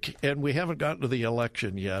break, and we haven't gotten to the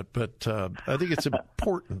election yet, but I think it's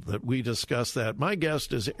important that we discuss that. My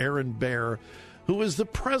guest is Aaron Baer, who is the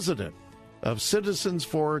president of Citizens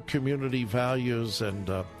for Community Values, and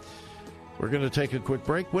we're going to take a quick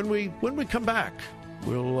break. When we come back,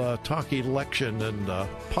 we'll talk election and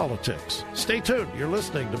politics. Stay tuned. You're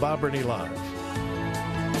listening to Bob Burney Live.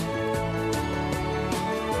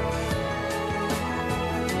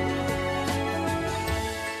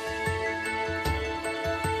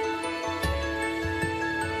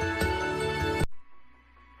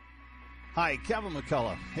 Hi, Kevin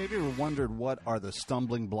McCullough. Have you ever wondered what are the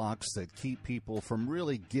stumbling blocks that keep people from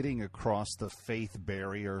really getting across the faith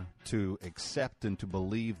barrier to accept and to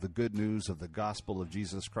believe the good news of the gospel of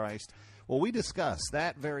Jesus Christ? Well, we discuss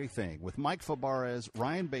that very thing with Mike Fabarez,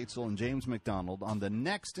 Ryan Batesel, and James McDonald on the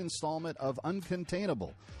next installment of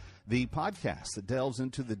Uncontainable, the podcast that delves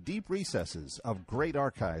into the deep recesses of great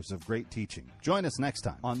archives of great teaching. Join us next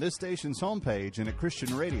time on this station's homepage and at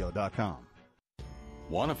ChristianRadio.com.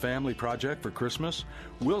 Want a family project for Christmas?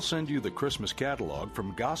 We'll send you the Christmas catalog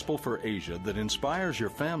from Gospel for Asia that inspires your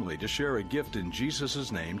family to share a gift in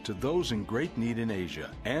Jesus' name to those in great need in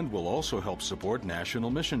Asia. And we'll also help support national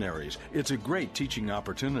missionaries. It's a great teaching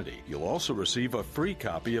opportunity. You'll also receive a free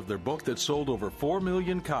copy of their book that sold over 4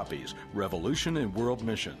 million copies, Revolution in World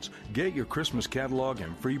Missions. Get your Christmas catalog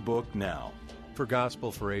and free book now. For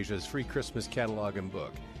Gospel for Asia's free Christmas catalog and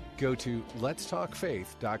book, go to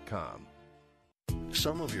letstalkfaith.com.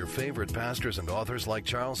 Some of your favorite pastors and authors like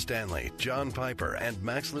Charles Stanley, John Piper, and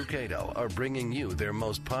Max Lucado are bringing you their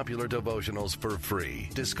most popular devotionals for free.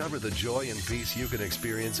 Discover the joy and peace you can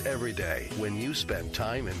experience every day when you spend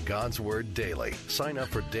time in God's Word daily. Sign up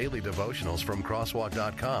for daily devotionals from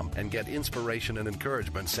crosswalk.com and get inspiration and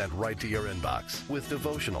encouragement sent right to your inbox. With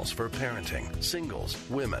devotionals for parenting, singles,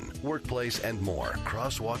 women, workplace, and more,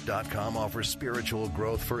 crosswalk.com offers spiritual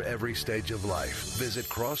growth for every stage of life. Visit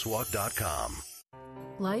crosswalk.com.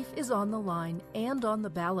 Life is on the line and on the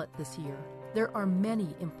ballot this year. There are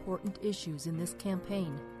many important issues in this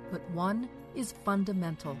campaign, but one is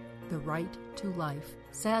fundamental: the right to life.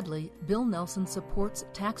 Sadly, Bill Nelson supports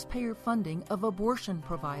taxpayer funding of abortion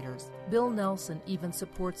providers. Bill Nelson even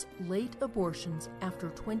supports late abortions after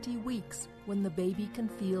 20 weeks when the baby can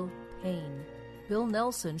feel pain. Bill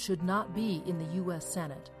Nelson should not be in the U.S.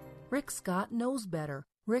 Senate. Rick Scott knows better.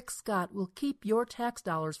 Rick Scott will keep your tax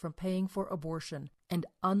dollars from paying for abortion. And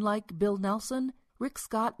unlike Bill Nelson, Rick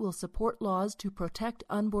Scott will support laws to protect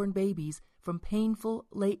unborn babies from painful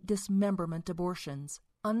late dismemberment abortions.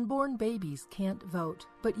 Unborn babies can't vote,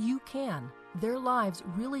 but you can. Their lives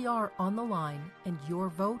really are on the line, and your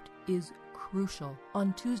vote is crucial.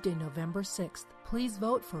 On Tuesday, November 6th, please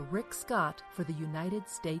vote for Rick Scott for the United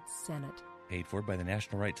States Senate. Paid for by the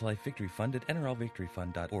National Right to Life Victory Fund at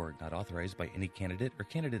NRLVictoryFund.org. Not authorized by any candidate or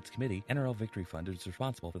candidates committee. NRL Victory Fund is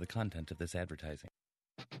responsible for the content of this advertising.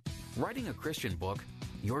 Writing a Christian book,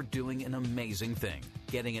 you're doing an amazing thing,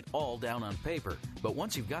 getting it all down on paper. But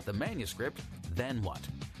once you've got the manuscript, then what?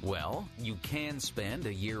 Well, you can spend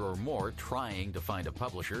a year or more trying to find a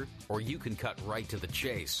publisher, or you can cut right to the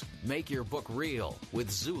chase. Make your book real with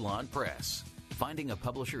Xulon Press. Finding a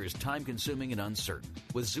publisher is time-consuming and uncertain.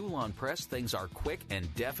 With Xulon Press, things are quick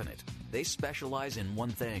and definite. They specialize in one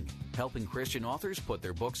thing: helping Christian authors put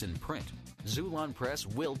their books in print. Xulon Press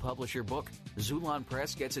will publish your book. Xulon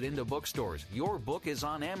Press gets it into bookstores. Your book is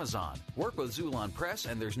on Amazon. Work with Xulon Press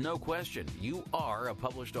and there's no question you are a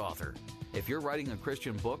published author. If you're writing a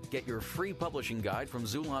Christian book, get your free publishing guide from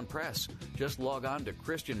Xulon Press. Just log on to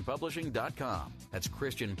ChristianPublishing.com. That's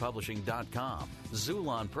ChristianPublishing.com.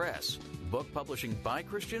 Xulon Press. Book publishing by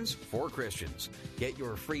Christians for Christians. Get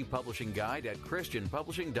your free publishing guide at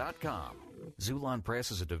ChristianPublishing.com. Xulon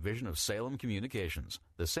Press is a division of Salem Communications,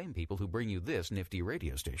 the same people who bring you this nifty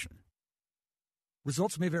radio station.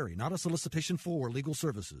 Results may vary, not a solicitation for legal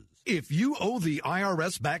services. If you owe the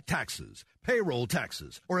IRS back taxes, payroll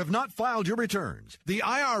taxes, or have not filed your returns, the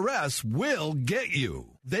IRS will get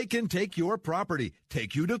you. They can take your property,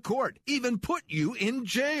 take you to court, even put you in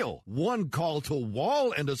jail. One call to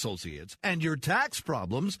Wall and Associates, and your tax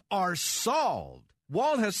problems are solved.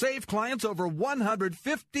 Wall has saved clients over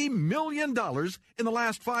 $150 million in the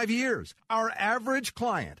last 5 years. Our average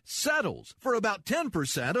client settles for about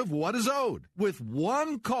 10% of what is owed. With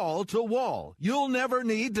one call to Wall, you'll never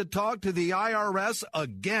need to talk to the IRS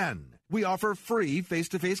again. We offer free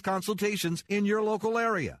face-to-face consultations in your local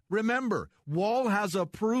area. Remember, Wall has a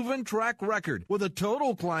proven track record with a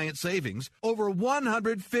total client savings over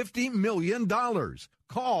 $150 million.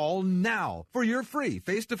 Call now for your free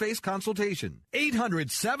face-to-face consultation.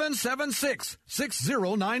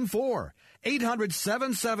 800-776-6094.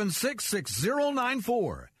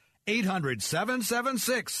 800-776-6094.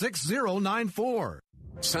 800-776-6094.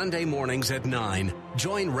 Sunday mornings at 9,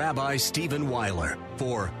 join Rabbi Stephen Weiler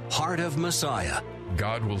for Heart of Messiah.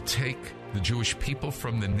 God will take the Jewish people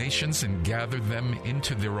from the nations and gather them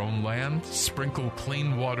into their own land, sprinkle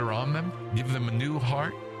clean water on them, give them a new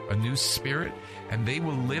heart, a new spirit, and they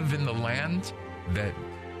will live in the land that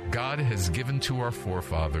God has given to our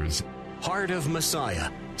forefathers. Heart of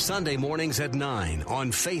Messiah, Sunday mornings at 9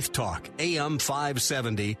 on Faith Talk, AM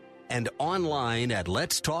 570, and online at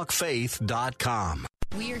letstalkfaith.com.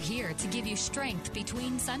 We're here to give you strength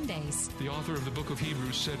between Sundays. The author of the book of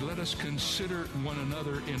Hebrews said, "Let us consider one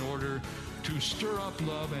another in order to stir up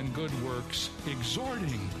love and good works,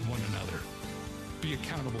 exhorting one another." Be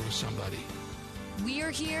accountable to somebody. We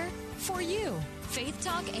are here for you. Faith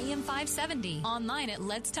Talk AM 570. Online at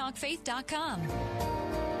letstalkfaith.com.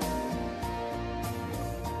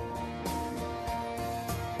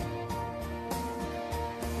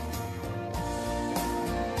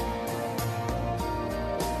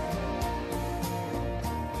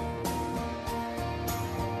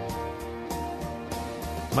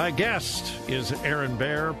 My guest is Aaron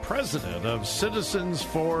Baer, president of Citizens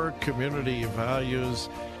for Community Values.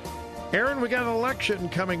 Aaron, we got an election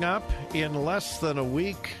coming up in less than a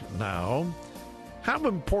week now. How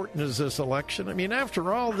important is this election? I mean,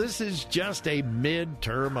 after all, this is just a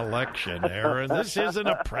midterm election, Aaron. This isn't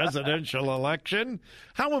a presidential election.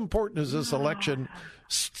 How important is this election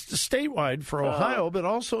statewide for Ohio, but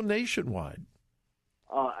also nationwide?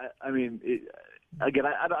 Again,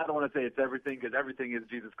 I don't want to say it's everything, because everything is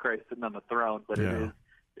Jesus Christ sitting on the throne, but yeah.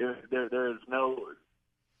 There is no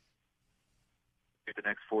the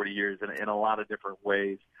next 40 years in a lot of different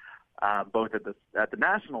ways, both at the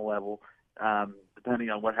national level, depending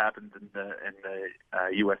on what happens in the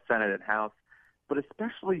U.S. Senate and House, but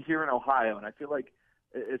especially here in Ohio. And I feel like,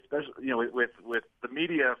 especially with the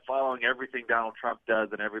media following everything Donald Trump does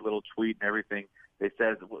and every little tweet and everything they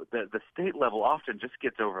say, the state level often just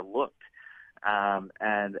gets overlooked.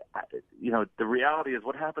 The reality is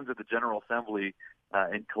what happens at the General Assembly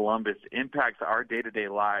in Columbus impacts our day-to-day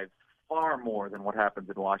lives far more than what happens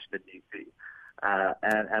in Washington, D.C.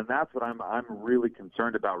 And that's what I'm really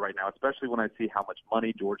concerned about right now, especially when I see how much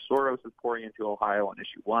money George Soros is pouring into Ohio on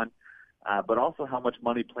Issue 1, but also how much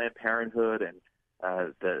money Planned Parenthood and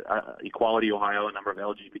the Equality Ohio, a number of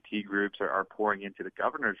LGBT groups are pouring into the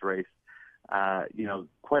governor's race.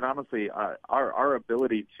 Quite honestly, our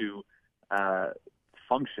ability to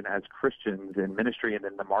function as Christians in ministry and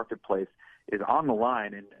in the marketplace is on the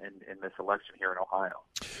line in this election here in Ohio.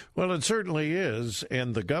 Well, it certainly is,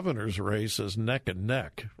 and the governor's race is neck and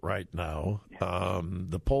neck right now.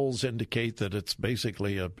 The polls indicate that it's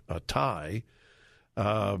basically a tie,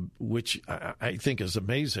 which I think is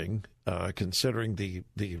amazing, considering the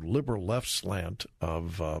liberal left slant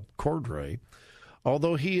of Cordray.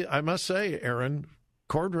 Although I must say, Aaron,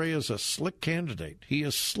 Cordray is a slick candidate. He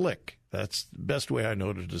is slick. That's the best way I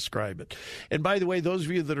know to describe it. And by the way, those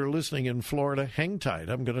of you that are listening in Florida, hang tight.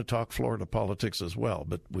 I'm going to talk Florida politics as well,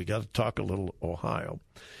 but we got to talk a little Ohio.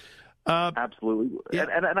 Absolutely. Yeah.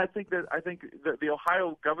 And I think the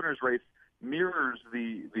Ohio governor's race mirrors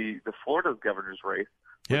the Florida governor's race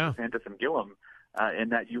with DeSantis and Gillum, in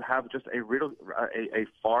that you have just a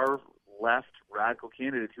far left radical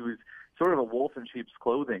candidate who is sort of a wolf in sheep's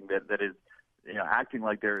clothing that is, acting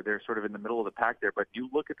like they're sort of in the middle of the pack there. But you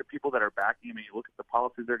look at the people that are backing him, and you look at the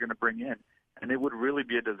policies they're going to bring in, and it would really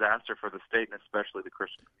be a disaster for the state and especially the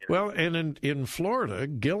Christian community. Well, and in Florida,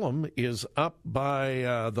 Gillum is up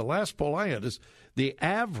by the last poll I had. The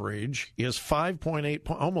average is 5.8,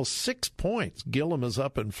 almost 6 points. Gillum is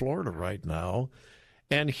up in Florida right now,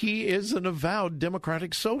 and he is an avowed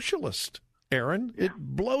Democratic socialist. Aaron, it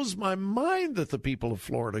blows my mind that the people of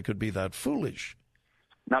Florida could be that foolish.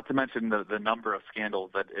 Not to mention the number of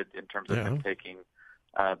scandals that in terms of him taking,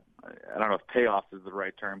 I don't know if payoff is the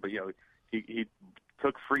right term, but he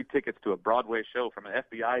took free tickets to a Broadway show from an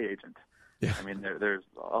FBI agent. Yeah. I mean, there's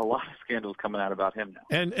a lot of scandals coming out about him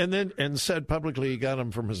now. And said publicly he got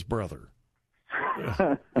them from his brother.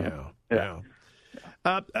 Yeah.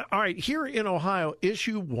 All right, here in Ohio,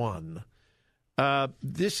 issue 1.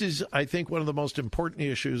 This is, I think, one of the most important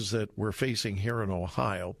issues that we're facing here in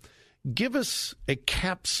Ohio. Give us a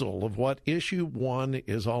capsule of what issue 1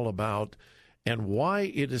 is all about and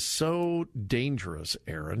why it is so dangerous,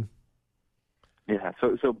 Aaron. Yeah,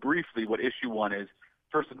 so briefly, what issue 1 is,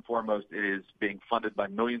 first and foremost, it is being funded by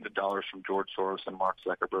millions of dollars from George Soros and Mark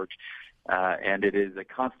Zuckerberg, and it is a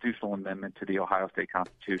constitutional amendment to the Ohio State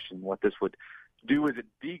Constitution. What this would do is it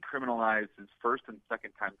decriminalizes first and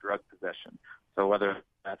second-time drug possession. So whether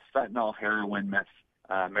that's fentanyl, heroin, meth,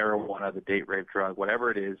 marijuana, the date rape drug, whatever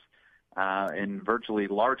it is, in virtually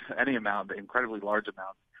any amount, incredibly large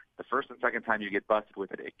amounts, the first and second time you get busted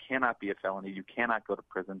with it, it cannot be a felony. You cannot go to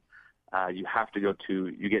prison. You have to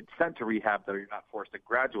you get sent to rehab, though you're not forced to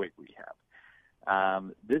graduate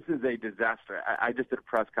rehab. This is a disaster. I just did a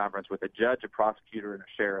press conference with a judge, a prosecutor, and a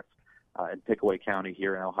sheriff in Pickaway County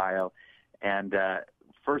here in Ohio. And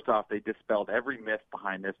first off, they dispelled every myth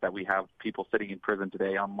behind this, that we have people sitting in prison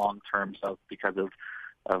today on long terms because of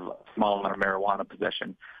a small amount of marijuana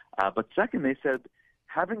possession. But second, they said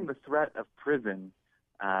having the threat of prison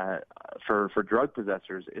for drug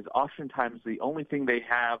possessors is oftentimes the only thing they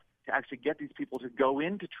have to actually get these people to go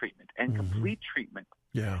into treatment and complete treatment.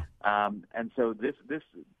 Yeah. And so this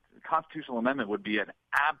constitutional amendment would be an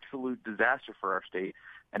absolute disaster for our state,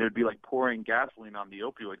 and it would be like pouring gasoline on the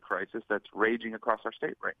opioid crisis that's raging across our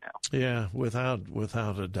state right now. Yeah,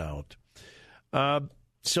 without a doubt.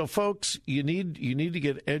 So, folks, you need to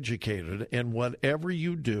get educated, and whatever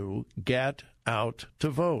you do, get out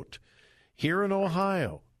to vote. Here in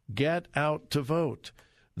Ohio, get out to vote.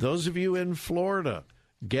 Those of you in Florida,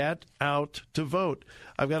 get out to vote.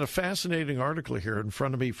 I've got a fascinating article here in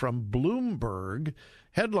front of me from Bloomberg.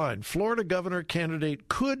 Headline, Florida governor candidate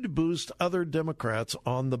could boost other Democrats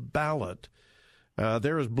on the ballot.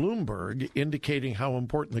 There is Bloomberg indicating how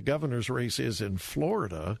important the governor's race is in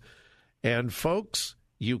Florida. And, folks,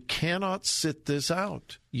 you cannot sit this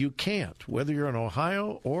out. You can't. Whether you're in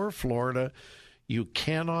Ohio or Florida, you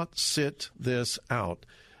cannot sit this out.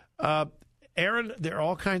 Aaron, there are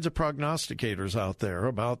all kinds of prognosticators out there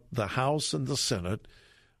about the House and the Senate.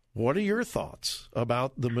 What are your thoughts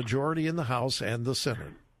about the majority in the House and the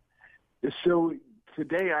Senate? So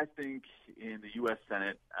today, I think in the U.S.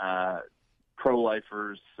 Senate,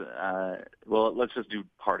 pro-lifers, well, let's just do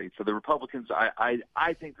parties. So the Republicans, I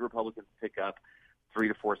think the Republicans pick up 3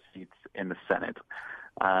 to 4 seats in the Senate.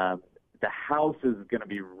 The House is going to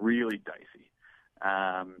be really dicey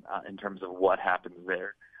in terms of what happens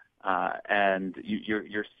there. And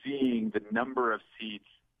you're seeing the number of seats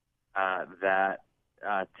that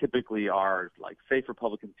typically are like safe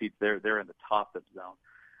Republican seats. They're in the top of the zone.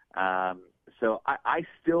 So I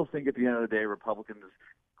still think at the end of the day, Republicans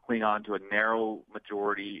cling on to a narrow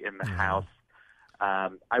majority in the House.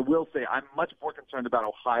 I will say I'm much more concerned about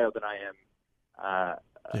Ohio than I am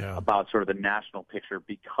about sort of the national picture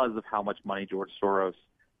because of how much money George Soros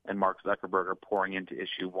and Mark Zuckerberg are pouring into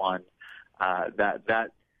issue 1.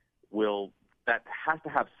 That has to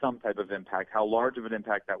have some type of impact. How large of an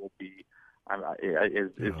impact that will be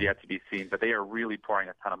is yet to be seen. But they are really pouring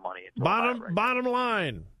a ton of money into Bottom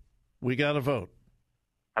line, we got to vote.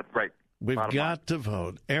 That's right. We've got to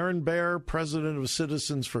vote. Aaron Baer, president of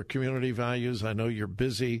Citizens for Community Values. I know you're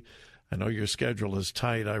busy. I know your schedule is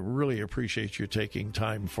tight. I really appreciate you taking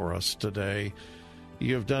time for us today.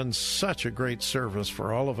 You have done such a great service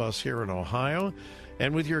for all of us here in Ohio.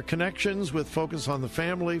 And with your connections with Focus on the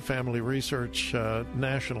Family Research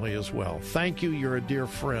nationally as well. Thank you. You're a dear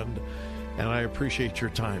friend, and I appreciate your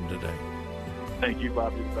time today. Thank you,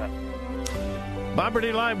 Bob. You're the best. Bob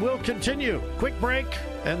Burney Live will continue. Quick break,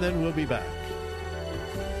 and then we'll be back.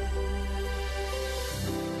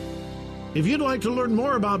 If you'd like to learn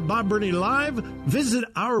more about Bob Burney Live, visit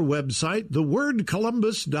our website,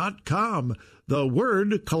 thewordcolumbus.com.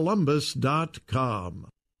 Thewordcolumbus.com.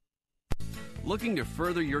 Looking to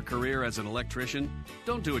further your career as an electrician?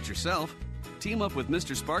 Don't do it yourself. Team up with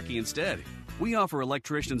Mr. Sparky instead. We offer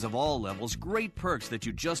electricians of all levels great perks that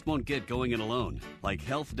you just won't get going it alone, like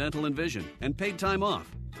health, dental, and vision, and paid time off.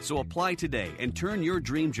 So apply today and turn your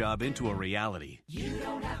dream job into a reality. You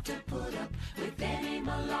don't have to put up with any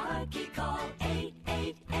malarkey. Call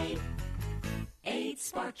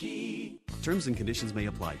 888-8-SPARKY. Terms and conditions may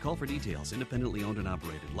apply. Call for details. Independently owned and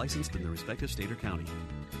operated. Licensed in the respective state or county.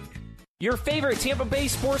 Your favorite Tampa Bay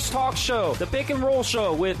sports talk show, the Pick and Roll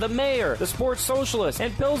Show with the Mayor, the Sports Socialist,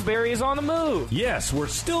 and Pillsbury is on the move. Yes, we're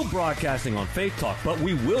still broadcasting on Faith Talk, but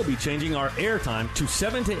we will be changing our airtime to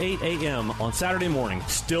 7 to 8 a.m. on Saturday morning.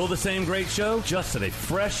 Still the same great show, just at a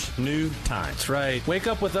fresh new time. That's right. Wake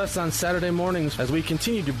up with us on Saturday mornings as we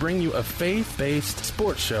continue to bring you a faith-based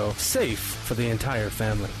sports show, safe for the entire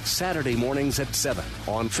family. Saturday mornings at 7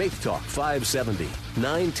 on Faith Talk 570,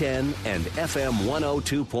 910, and FM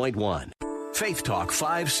 102.1. Faith Talk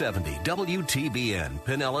 570 WTBN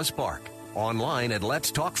Pinellas Park. Online at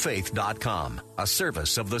letstalkfaith.com, a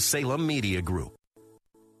service of the Salem Media Group.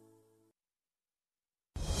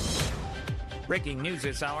 Breaking news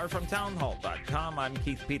this hour from townhall.com. I'm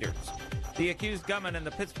Keith Peters. The accused gunman in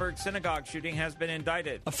the Pittsburgh synagogue shooting has been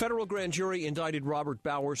indicted. A federal grand jury indicted Robert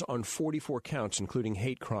Bowers on 44 counts, including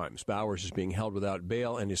hate crimes. Bowers is being held without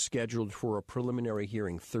bail and is scheduled for a preliminary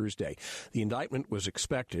hearing Thursday. The indictment was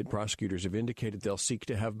expected. Prosecutors have indicated they'll seek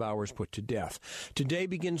to have Bowers put to death. Today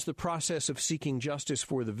begins the process of seeking justice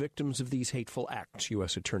for the victims of these hateful acts,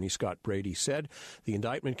 U.S. Attorney Scott Brady said. The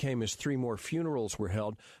indictment came as 3 more funerals were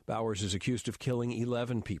held. Bowers is accused of killing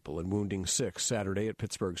 11 people and wounding 6 Saturday at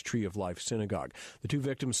Pittsburgh's Tree of Life synagogue. The 2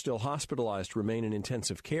 victims, still hospitalized, remain in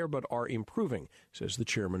intensive care but are improving, says the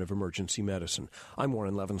chairman of emergency medicine. I'm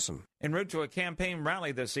Warren Levinson. En route to a campaign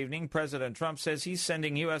rally this evening, President Trump says he's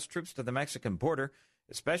sending U.S. troops to the Mexican border,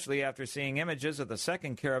 especially after seeing images of the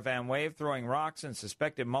second caravan wave throwing rocks and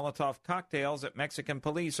suspected Molotov cocktails at Mexican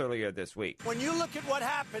police earlier this week. When you look at what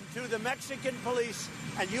happened to the Mexican police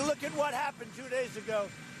and you look at what happened 2 days ago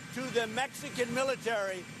to the Mexican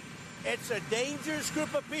military, it's a dangerous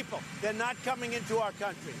group of people. They're not coming into our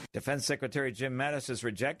country. Defense Secretary Jim Mattis is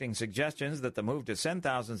rejecting suggestions that the move to send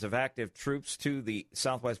thousands of active troops to the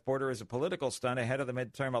southwest border is a political stunt ahead of the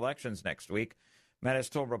midterm elections next week. Mattis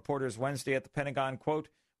told reporters Wednesday at the Pentagon, quote,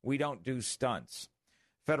 "We don't do stunts."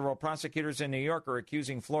 Federal prosecutors in New York are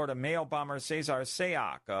accusing Florida mail bomber Cesar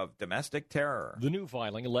Sayoc of domestic terror. The new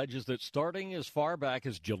filing alleges that starting as far back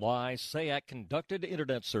as July, Sayoc conducted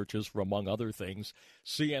internet searches for, among other things,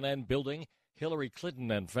 CNN building, Hillary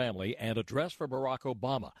Clinton and family, and address for Barack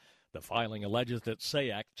Obama. The filing alleges that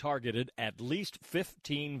Sayoc targeted at least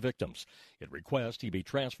 15 victims. It requests he be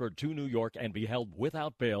transferred to New York and be held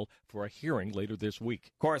without bail for a hearing later this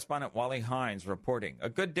week. Correspondent Wally Hines reporting. A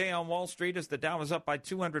good day on Wall Street as the Dow was up by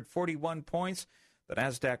 241 points. The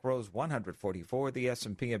Nasdaq rose 144. The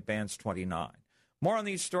S&P advanced 29. More on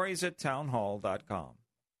these stories at townhall.com.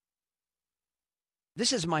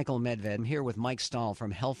 This is Michael Medved. I'm here with Mike Stahl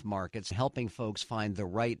from Health Markets, helping folks find the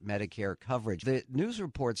right Medicare coverage. The news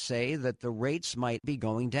reports say that the rates might be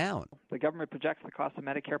going down. The government projects the cost of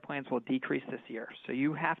Medicare plans will decrease this year. So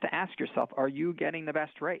you have to ask yourself, are you getting the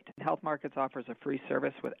best rate? Health Markets offers a free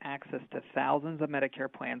service with access to thousands of Medicare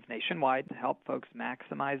plans nationwide to help folks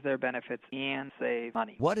maximize their benefits and save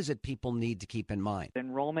money. What is it people need to keep in mind?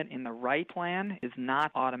 Enrollment in the right plan is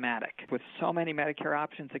not automatic. With so many Medicare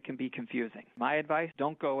options, it can be confusing. My advice,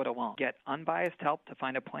 don't go it alone. Get unbiased help to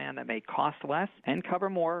find a plan that may cost less and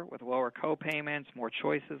cover more with lower co-payments, more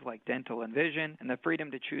choices like dental and vision, and the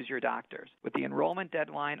freedom to choose your doctors. With the enrollment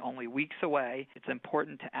deadline only weeks away, it's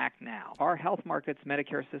important to act now. Our Health Markets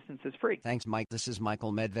Medicare assistance is free. Thanks, Mike. This is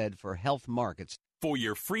Michael Medved for Health Markets. For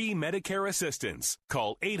your free Medicare assistance,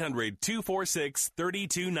 call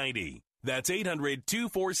 800-246-3290. That's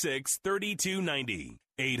 800-246-3290.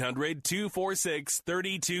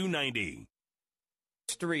 800-246-3290.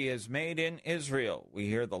 History is made in Israel. We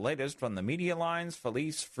hear the latest from the Media Line's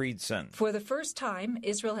Felice Friedson. For the first time,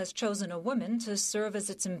 Israel has chosen a woman to serve as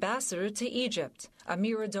its ambassador to Egypt.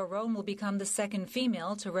 Amira Doron will become the second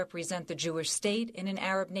female to represent the Jewish state in an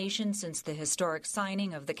Arab nation since the historic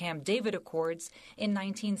signing of the Camp David Accords in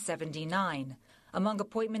 1979. Among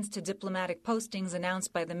appointments to diplomatic postings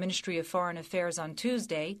announced by the Ministry of Foreign Affairs on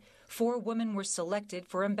Tuesday, 4 women were selected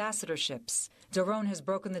for ambassadorships. Doron has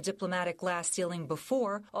broken the diplomatic glass ceiling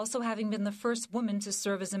before, also having been the first woman to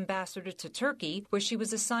serve as ambassador to Turkey, where she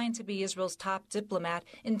was assigned to be Israel's top diplomat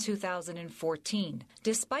in 2014.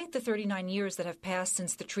 Despite the 39 years that have passed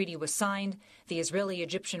since the treaty was signed, the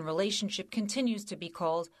Israeli-Egyptian relationship continues to be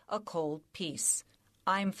called a cold peace.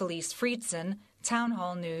 I'm Felice Friedson, Town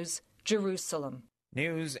Hall News, Jerusalem.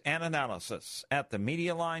 News and analysis at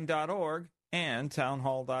themedialine.org and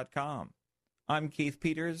townhall.com. I'm Keith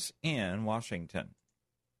Peters in Washington.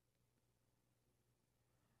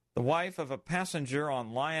 The wife of a passenger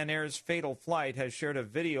on Lion Air's fatal flight has shared a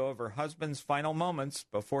video of her husband's final moments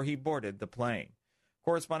before he boarded the plane.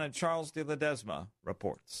 Correspondent Charles de Ledesma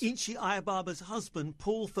reports. Inchi Ayababa's husband,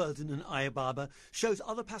 Paul Ferdinand Ayababa, shows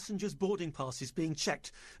other passengers' boarding passes being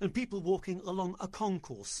checked and people walking along a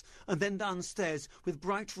concourse and then downstairs with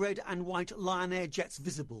bright red and white Lion Air jets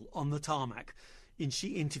visible on the tarmac. Inchi,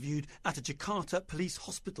 interviewed at a Jakarta police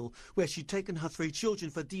hospital where she'd taken her 3 children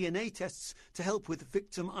for DNA tests to help with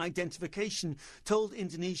victim identification, told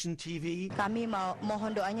Indonesian TV, Kami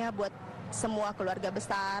mohon doanya buat semua keluarga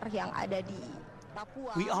besar yang ada di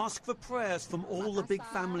we ask for prayers from all the big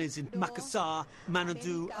families in Makassar,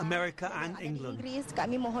 Manado, America and England.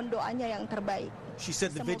 Kami mohon doanya yang terbaik. She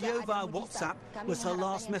said the video via WhatsApp was her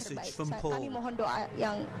last message from Paul. Kami mohon doa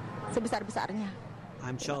yang sebesar-besarnya.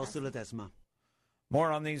 I'm Charles de Ledesma.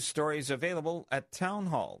 More on these stories available at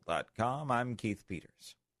townhall.com. I'm Keith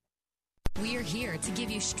Peters. We're here to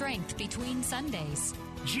give you strength between Sundays.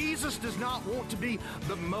 Jesus does not want to be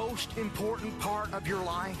the most important part of your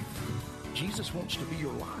life. Jesus wants to be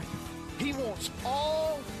your life. He wants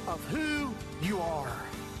all of who you are.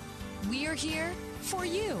 We're here for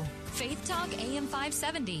you. Faith Talk AM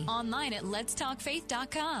 570. Online at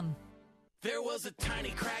letstalkfaith.com. There was a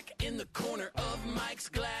tiny crack in the corner of Mike's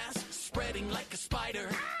glass, spreading like a spider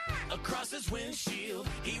across his windshield.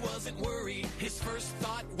 He wasn't worried. His first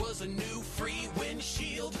thought was a new free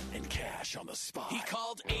windshield and cash on the spot. He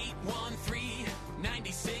called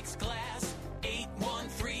 813-96-GLASS.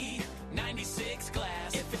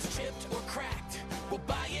 813-96-GLASS. If it's chipped or cracked, we'll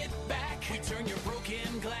buy it back. We turn your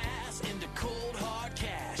broken glass into cold hard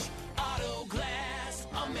cash. Auto Glass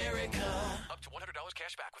America. Up to $100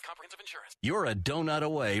 cash back with comprehensive insurance. You're a donut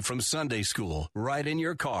away from Sunday school, right in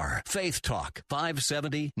your car. Faith Talk,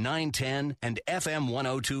 570, 910, and FM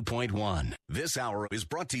 102.1. This hour is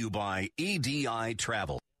brought to you by EDI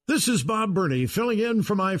Travel. This is Bob Burney filling in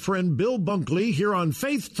for my friend Bill Bunkley here on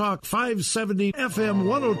Faith Talk 570 FM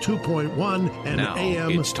 102.1 and now,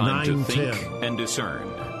 AM it's time 910. to think and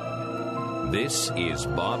discern. This is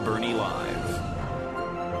Bob Burney Live.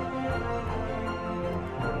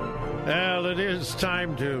 Well, it is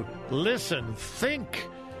time to listen, think,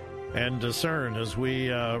 and discern as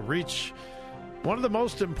we reach one of the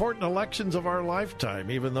most important elections of our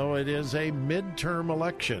lifetime, even though it is a midterm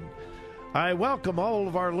election. I welcome all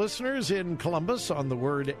of our listeners in Columbus on the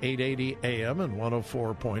Word 880 AM and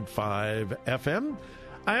 104.5 FM.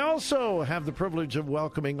 I also have the privilege of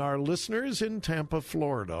welcoming our listeners in Tampa,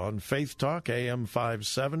 Florida on Faith Talk AM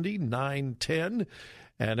 570, 910,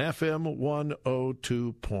 and FM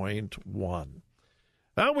 102.1.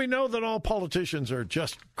 Well, we know that all politicians are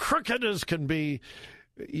just crooked as can be.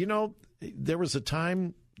 You know, there was a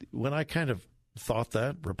time when I kind of thought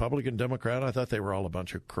that, Republican, Democrat, I thought they were all a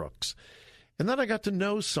bunch of crooks. And then I got to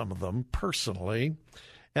know some of them personally.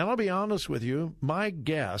 And I'll be honest with you, my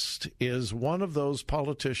guest is one of those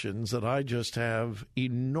politicians that I just have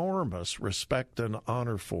enormous respect and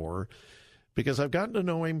honor for because I've gotten to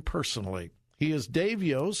know him personally. He is Dave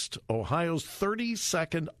Yost, Ohio's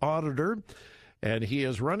 32nd auditor, and he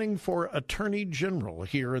is running for Attorney General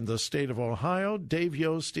here in the state of Ohio. Dave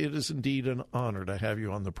Yost, it is indeed an honor to have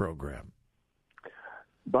you on the program.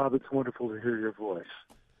 Bob, it's wonderful to hear your voice.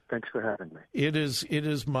 Thanks for having me. It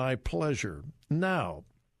is my pleasure. Now,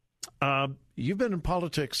 you've been in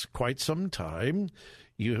politics quite some time.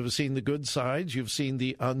 You have seen the good sides. You've seen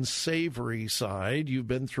the unsavory side. You've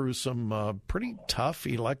been through some pretty tough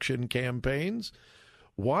election campaigns.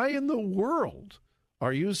 Why in the world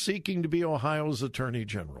are you seeking to be Ohio's Attorney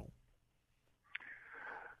General?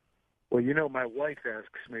 Well, you know, my wife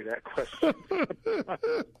asks me that question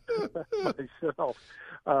myself.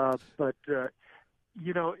 But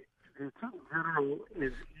you know, the Attorney General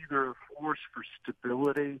is either a force for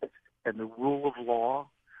stability and the rule of law,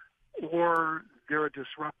 or they're a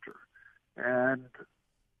disruptor and,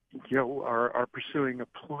 you know, are pursuing a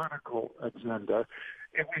political agenda.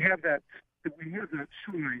 And we have that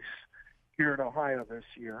choice here in Ohio this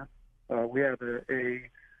year. We have a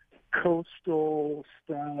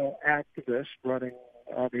coastal-style activist running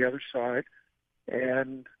on the other side,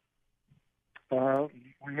 and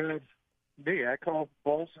we have me. I call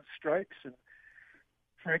balls and strikes, and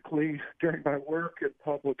frankly, during my work in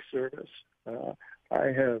public service, I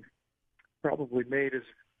have probably made as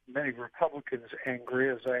many Republicans angry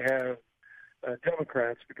as I have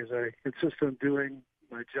Democrats, because I insist on doing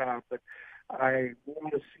my job, but I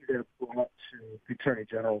want to see that brought to the Attorney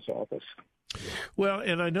General's office. Well,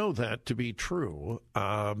 and I know that to be true.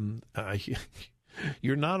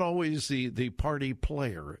 You're not always the party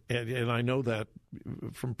player, and I know that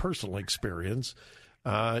from personal experience.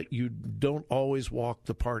 You don't always walk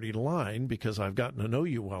the party line, because I've gotten to know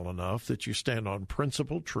you well enough that you stand on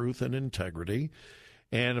principle, truth, and integrity.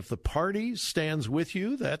 And if the party stands with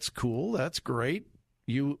you, that's cool. That's great.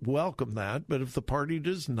 You welcome that. But if the party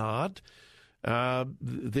does not,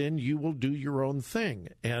 then you will do your own thing.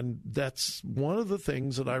 And that's one of the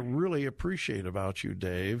things that I really appreciate about you,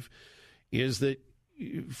 Dave, is that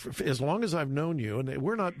as long as I've known you, and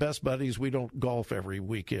we're not best buddies, we don't golf every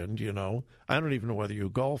weekend, you know. I don't even know whether you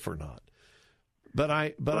golf or not.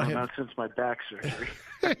 Not since my back surgery.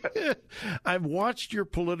 I've watched your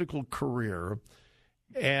political career,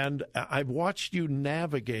 and I've watched you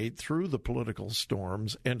navigate through the political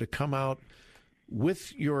storms and to come out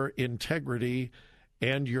with your integrity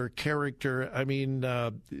and your character. I mean,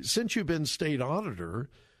 since you've been state auditor,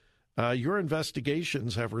 your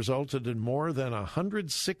investigations have resulted in more than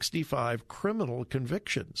 165 criminal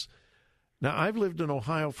convictions. Now, I've lived in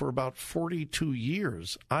Ohio for about 42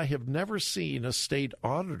 years. I have never seen a state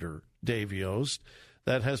auditor, Dave Yost,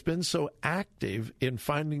 that has been so active in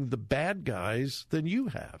finding the bad guys than you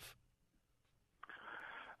have.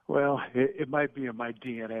 Well, it might be in my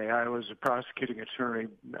DNA. I was a prosecuting attorney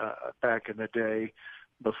back in the day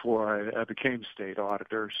before I became state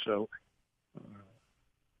auditor. So,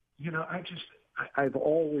 I've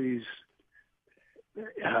always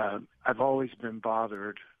been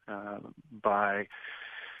bothered by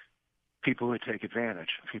people who take advantage,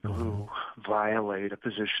 people who violate a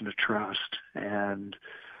position of trust, and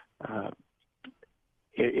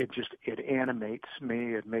it animates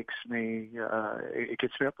me. It makes me. It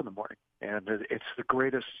gets me up in the morning, and it's the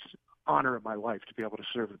greatest honor of my life to be able to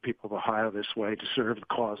serve the people of Ohio this way, to serve the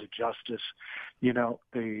cause of justice. You know,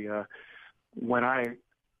 when I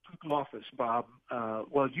took office, Bob,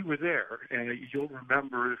 well, you were there, and you'll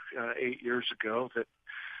remember 8 years ago that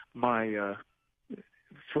my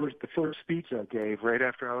the first speech I gave right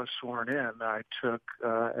after I was sworn in, I took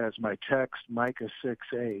as my text Micah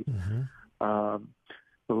 6:8.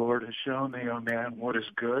 The Lord has shown thee, O man, what is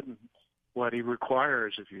good and what he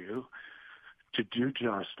requires of you, to do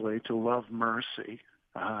justly, to love mercy,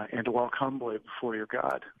 and to walk humbly before your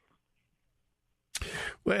God.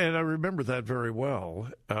 Well, and I remember that very well.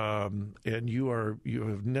 And you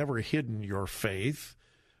have never hidden your faith.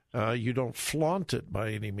 You don't flaunt it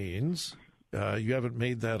by any means. You haven't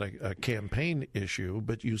made that a campaign issue,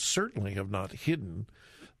 but you certainly have not hidden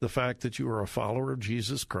the fact that you are a follower of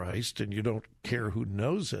Jesus Christ and you don't care who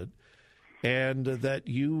knows it, and that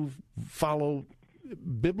you follow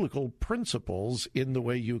biblical principles in the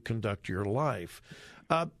way you conduct your life.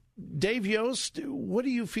 Dave Yost, what do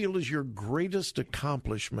you feel is your greatest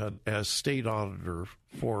accomplishment as state auditor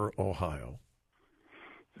for Ohio?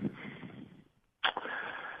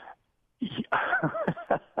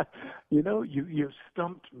 You know, you've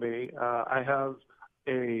stumped me. I have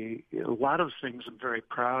a lot of things I'm very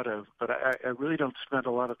proud of, but I really don't spend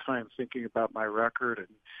a lot of time thinking about my record and,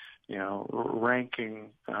 you know, ranking.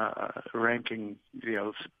 You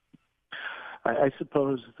know, I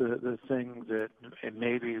suppose the thing that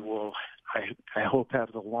maybe will, I hope,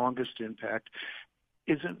 have the longest impact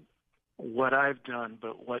isn't what I've done,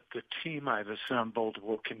 but what the team I've assembled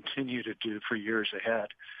will continue to do for years ahead.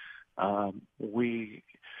 We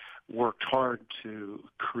worked hard to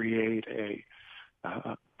create a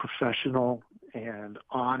professional and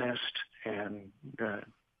honest and, can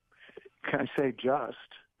I say just,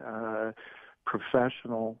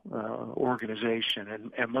 professional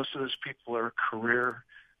organization. And most of those people are career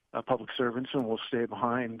public servants and will stay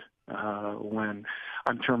behind when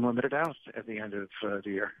I'm term limited out at the end of the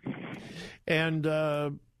year. And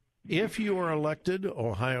if you are elected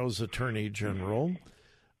Ohio's Attorney General,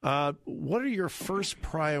 what are your first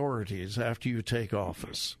priorities after you take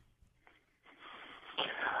office?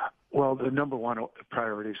 Well, the number one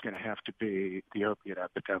priority is going to have to be the opiate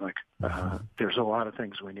epidemic. There's a lot of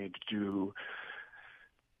things we need to do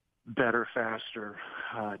better, faster,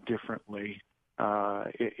 differently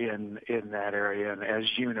in that area. And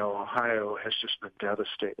as you know, Ohio has just been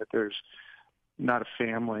devastated. There's not a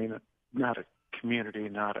family, not a community,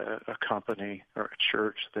 not a company or a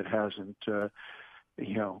church that hasn't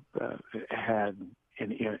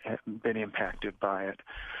been impacted by it.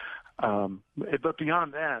 But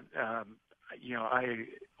beyond that, I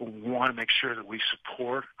want to make sure that we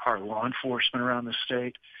support our law enforcement around the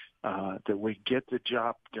state, that we get the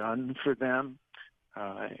job done for them,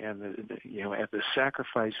 and the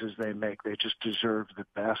sacrifices they make, they just deserve the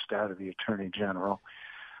best out of the Attorney General.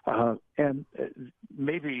 And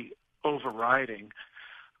maybe overriding,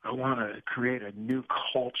 I want to create a new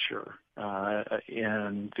culture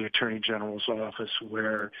in the Attorney General's office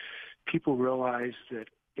where people realize that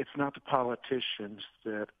it's not the politicians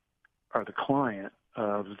that are the client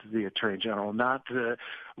of the Attorney General, not the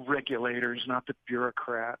regulators, not the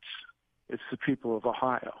bureaucrats. It's the people of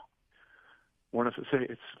Ohio. One of the things,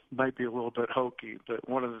 it might be a little bit hokey, but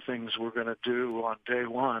one of the things we're going to do on day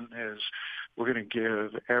one is we're going to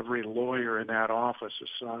give every lawyer in that office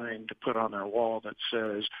a sign to put on their wall that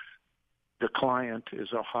says, the client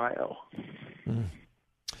is Ohio. Mm.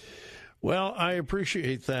 Well, I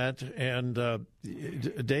appreciate that. And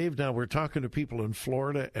Dave, now we're talking to people in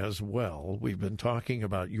Florida as well. We've been talking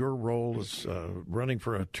about your role as running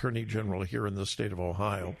for Attorney General here in the state of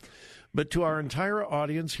Ohio. But to our entire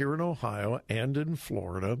audience here in Ohio and in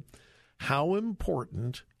Florida, how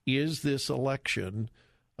important is this election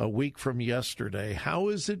a week from yesterday? How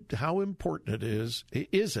important is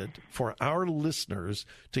it for our listeners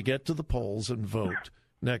to get to the polls and vote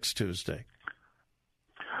next Tuesday?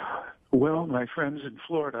 Well, my friends in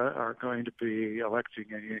Florida are going to be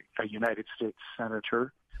electing a United States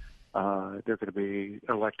senator. They're going to be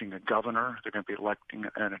electing a governor. They're going to be electing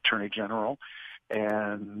an attorney general.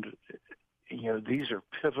 And, these are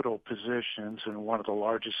pivotal positions in one of the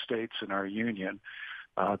largest states in our union.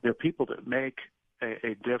 They're people that make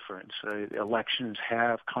a difference. Elections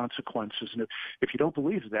have consequences. And if you don't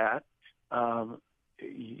believe that,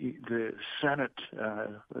 the Senate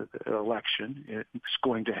election is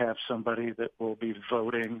going to have somebody that will be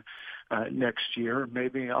voting next year,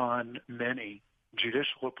 maybe on many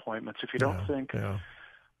judicial appointments. If you don't think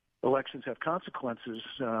elections have consequences,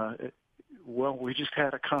 well, we just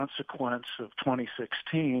had a consequence of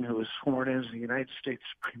 2016 who was sworn in as the United States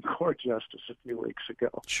Supreme Court justice a few weeks ago.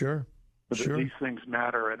 Sure. These things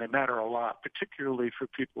matter, and they matter a lot, particularly for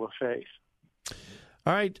people of faith.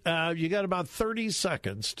 All right, you got about 30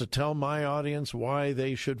 seconds to tell my audience why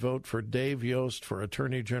they should vote for Dave Yost for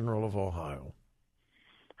Attorney General of Ohio.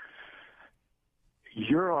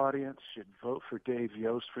 Your audience should vote for Dave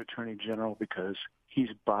Yost for Attorney General because he's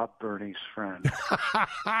Bob Burney's friend.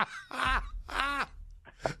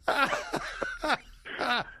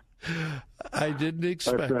 I didn't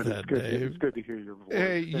expect that, Dave. It's good to hear your voice.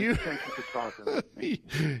 Hey, thank you for talking with me.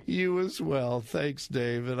 You as well. Thanks,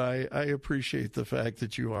 Dave. And I appreciate the fact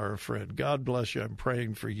that you are a friend. God bless you. I'm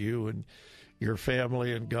praying for you and your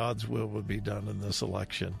family, and God's will be done in this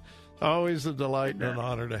election. Always a delight and an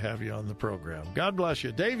honor to have you on the program. God bless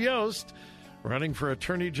you. Dave Yost, running for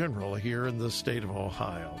Attorney General here in the state of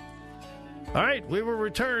Ohio. All right, we will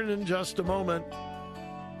return in just a moment.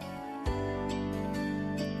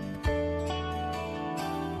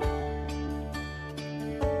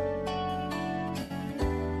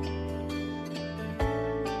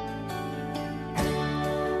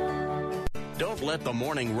 Don't let the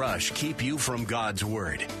morning rush keep you from God's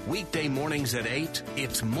Word. Weekday mornings at 8,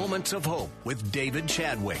 it's Moments of Hope with David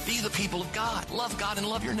Chadwick. Be the people of God. Love God and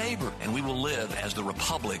love your neighbor. And we will live as the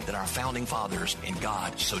republic that our founding fathers and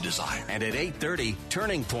God so desire. And at 8:30,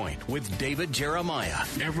 Turning Point with David Jeremiah.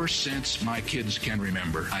 Ever since my kids can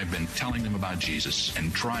remember, I've been telling them about Jesus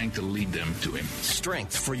and trying to lead them to Him.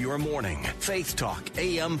 Strength for your morning. Faith Talk,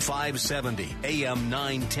 AM 570, AM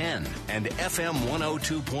 910, and FM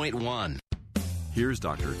 102.1. Here's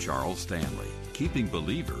Dr. Charles Stanley, keeping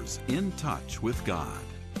believers in touch with God.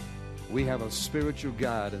 We have a spiritual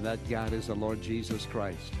God, and that God is the Lord Jesus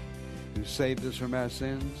Christ, who saved us from our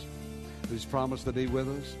sins, who's promised to be with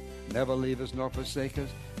us, never leave us nor forsake us.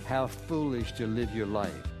 How foolish to live your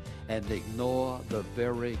life and ignore the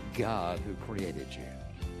very God who created you.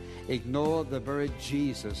 Ignore the very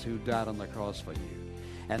Jesus who died on the cross for you,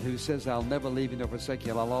 and who says, I'll never leave you nor forsake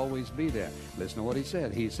you, I'll always be there. Listen to what he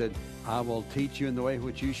said. He said, I will teach you in the way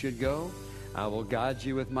which you should go. I will guide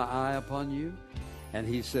you with my eye upon you. And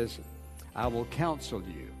he says, I will counsel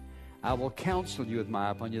you. I will counsel you with my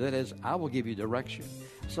eye upon you. That is, I will give you direction.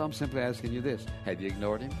 So I'm simply asking you this. Have you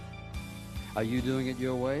ignored him? Are you doing it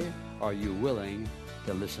your way? Or are you willing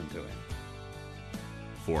to listen to him?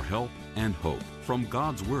 For help and hope from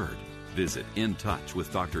God's Word, visit In Touch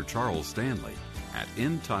with Dr. Charles Stanley at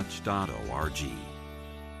intouch.org.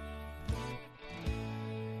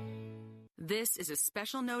 This is a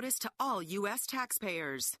special notice to all U.S.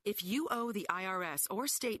 taxpayers. If you owe the IRS or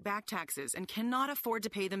state back taxes and cannot afford to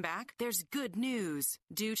pay them back, there's good news.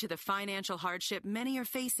 Due to the financial hardship many are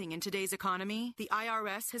facing in today's economy, the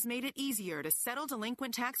IRS has made it easier to settle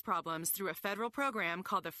delinquent tax problems through a federal program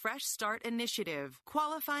called the Fresh Start Initiative.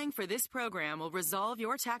 Qualifying for this program will resolve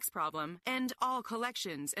your tax problem, end all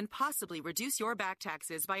collections, and possibly reduce your back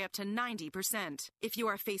taxes by up to 90%. If you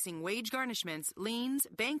are facing wage garnishments, liens,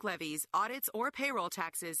 bank levies, audits, or payroll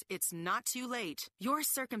taxes, it's not too late. Your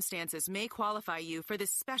circumstances may qualify you for this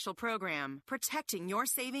special program, protecting your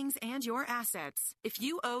savings and your assets. If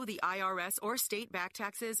you owe the IRS or state back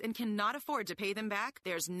taxes and cannot afford to pay them back,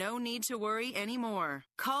 there's no need to worry anymore.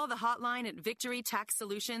 Call the hotline at Victory Tax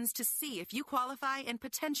Solutions to see if you qualify and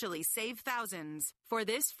potentially save thousands. For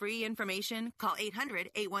this free information, call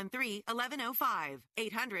 800-813-1105.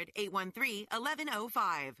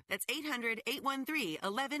 800-813-1105. That's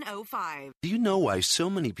 800-813-1105. Do you know why so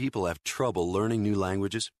many people have trouble learning new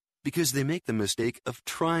languages? Because they make the mistake of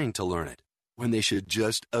trying to learn it when they should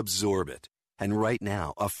just absorb it. And right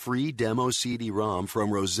now, a free demo CD-ROM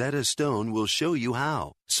from Rosetta Stone will show you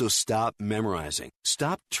how. So stop memorizing,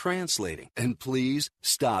 stop translating, and please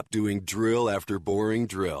stop doing drill after boring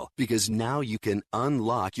drill, because now you can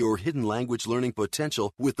unlock your hidden language learning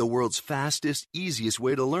potential with the world's fastest, easiest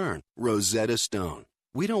way to learn, Rosetta Stone.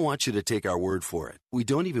 We don't want you to take our word for it. We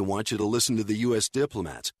don't even want you to listen to the U.S.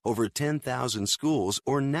 diplomats, over 10,000 schools,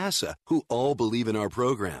 or NASA, who all believe in our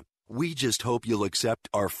program. We just hope you'll accept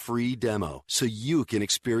our free demo so you can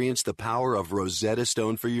experience the power of Rosetta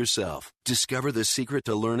Stone for yourself. Discover the secret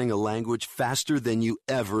to learning a language faster than you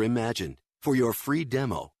ever imagined. For your free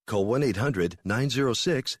demo, call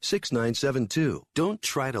 1-800-906-6972. Don't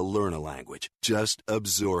try to learn a language. Just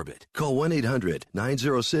absorb it. Call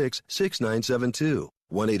 1-800-906-6972.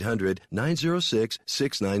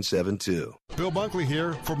 1-800-906-6972. Bill Bunkley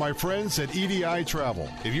here for my friends at EDI Travel.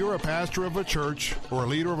 If you're a pastor of a church or a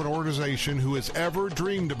leader of an organization who has ever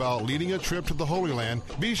dreamed about leading a trip to the Holy Land,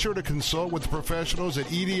 be sure to consult with the professionals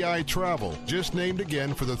at EDI Travel, just named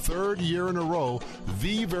again for the third year in a row,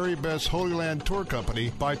 the very best Holy Land tour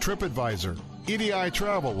company by TripAdvisor. EDI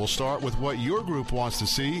Travel will start with what your group wants to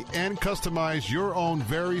see and customize your own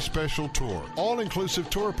very special tour.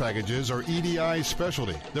 All-inclusive tour packages are EDI's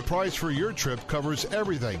specialty. The price for your trip covers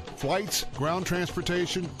everything: flights, ground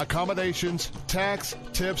transportation, accommodations, tax,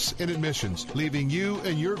 tips, and admissions, leaving you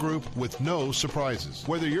and your group with no surprises.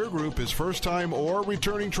 Whether your group is first-time or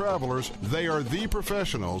returning travelers, they are the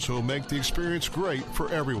professionals who will make the experience great for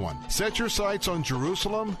everyone. Set your sights on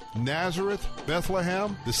Jerusalem, Nazareth,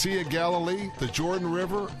 Bethlehem, the Sea of Galilee, the Jordan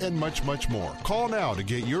River, and much, much more. Call now to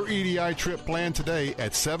get your EDI trip planned today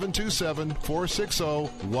at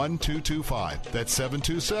 727-460-1225. That's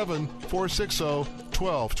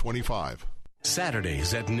 727-460-1225.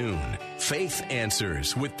 Saturdays at noon, Faith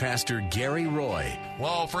Answers with Pastor Gary Roy.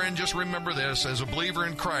 Well, friend, just remember this. As a believer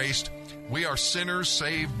in Christ, we are sinners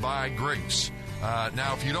saved by grace.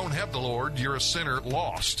 Now, if you don't have the Lord, you're a sinner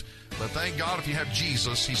lost. But thank God if you have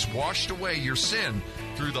Jesus, He's washed away your sin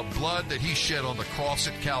through the blood that He shed on the cross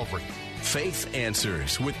at Calvary. Faith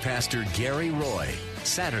Answers with Pastor Gary Roy.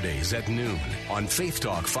 Saturdays at noon on Faith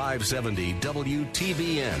Talk 570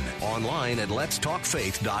 WTBN. Online at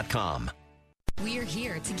letstalkfaith.com. We're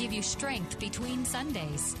here to give you strength between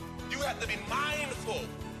Sundays. You have to be mindful.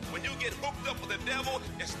 When you get hooked up with the devil,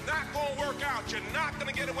 it's not going to work out. You're not going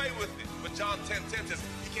to get away with it. But John 10:10 says,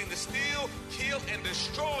 He came to steal, kill, and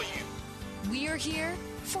destroy you. We're here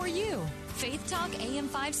for you. Faith Talk AM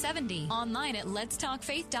 570. Online at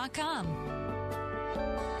letstalkfaith.com.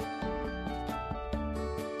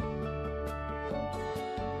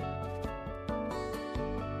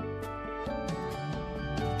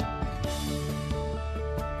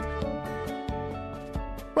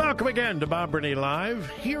 Welcome again to Bob Burney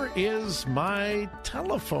Live. Here is my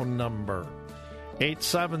telephone number.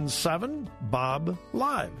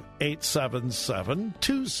 877-BOB-LIVE.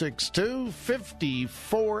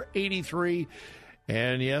 877-262-5483.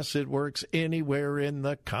 And yes, it works anywhere in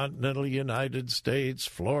the continental United States,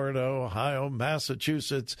 Florida, Ohio,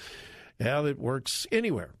 Massachusetts. Hell, it works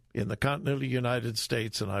anywhere in the continental United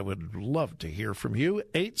States, and I would love to hear from you.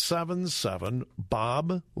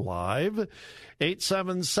 877-BOB-LIVE,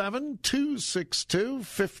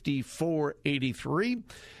 877-262-5483.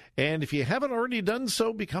 And if you haven't already done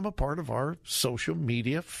so, become a part of our social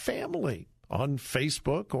media family on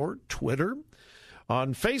Facebook or Twitter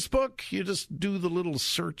On Facebook, you just do the little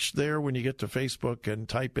search there when you get to Facebook and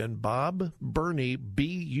type in Bob Burney,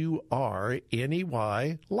 B-U-R-N-E-Y,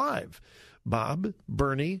 live. Bob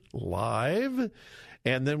Burney, live.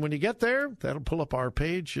 And then when you get there, that'll pull up our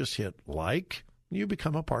page. Just hit like. You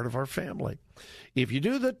become a part of our family. If you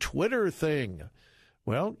do the Twitter thing,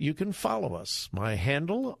 well, you can follow us. My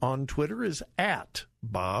handle on Twitter is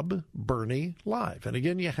 @BobBurneyLive. And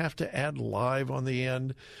again, you have to add live on the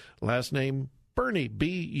end. Last name, Burney,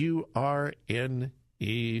 B-U-R-N-E-Y.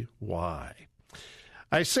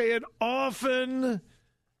 I say it often,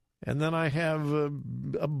 and then I have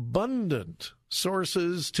abundant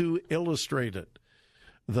sources to illustrate it.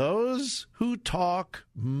 Those who talk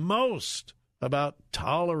most about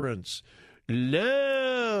tolerance,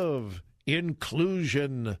 love,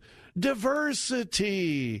 inclusion,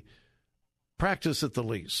 diversity, practice at the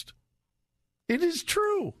least. It is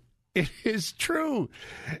true. It is true.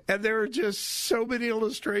 And there are just so many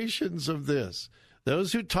illustrations of this.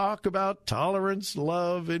 Those who talk about tolerance,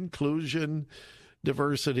 love, inclusion,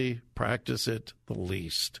 diversity, practice it the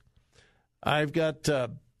least. I've got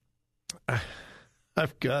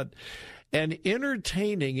an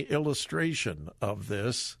entertaining illustration of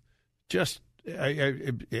this. Just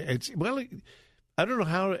I don't know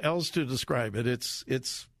how else to describe it. It's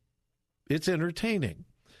entertaining.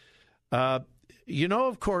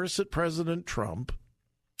 Of course, that President Trump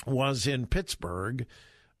was in Pittsburgh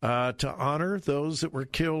to honor those that were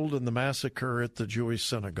killed in the massacre at the Jewish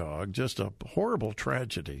synagogue. Just a horrible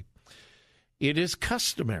tragedy. It is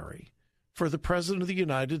customary for the President of the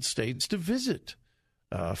United States to visit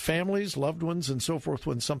families, loved ones, and so forth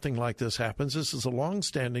when something like this happens. This is a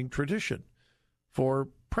long-standing tradition for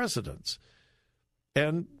presidents.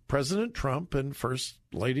 And President Trump and First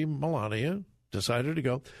Lady Melania decided to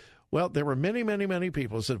go. Well, there were many, many, many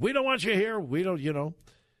people who said, we don't want you here. We don't,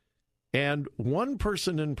 And one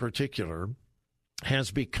person in particular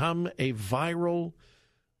has become a viral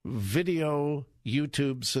video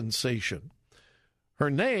YouTube sensation. Her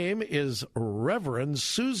name is Reverend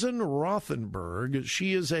Susan Rothenberg.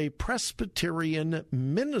 She is a Presbyterian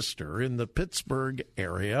minister in the Pittsburgh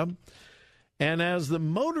area. And as the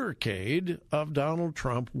motorcade of Donald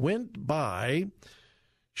Trump went by,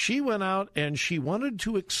 she went out and she wanted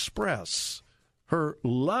to express her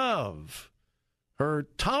love, her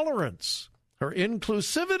tolerance, her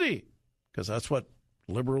inclusivity, because that's what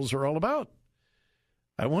liberals are all about.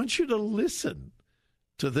 I want you to listen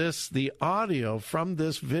to this, the audio from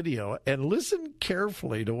this video, and listen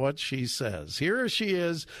carefully to what she says. Here she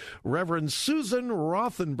is, Reverend Susan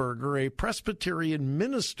Rothenberger, a Presbyterian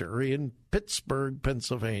minister in Pittsburgh,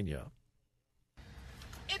 Pennsylvania.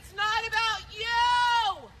 It's not about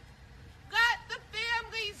you! Let the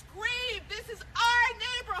families grieve. This is our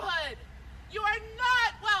neighborhood. You are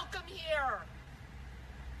not welcome here.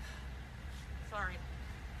 Sorry.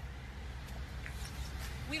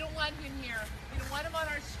 We don't want him here. We don't want him on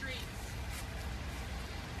our streets.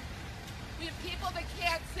 We have people that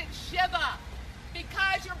can't sit Shiva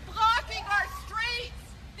because you're blocking our streets.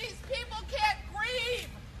 These people can't grieve.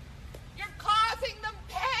 You're causing them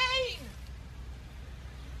pain.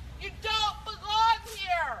 You don't belong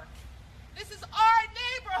here. This is our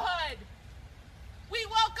neighborhood. We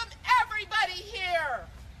welcome everybody here.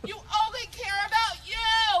 You only care about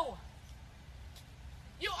you.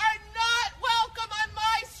 You are not welcome on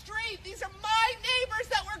my street. These are my neighbors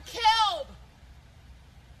that were killed.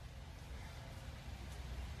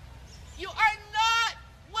 You are not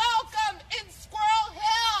welcome in Squirrel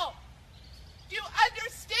Hill. Do you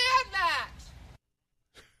understand that?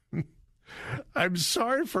 I'm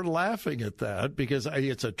sorry for laughing at that because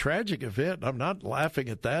it's a tragic event. I'm not laughing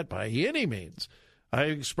at that by any means. I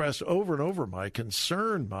expressed over and over my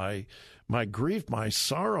concern, my grief, my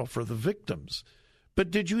sorrow for the victims.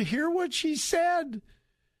 But did you hear what she said?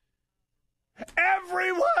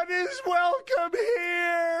 Everyone is welcome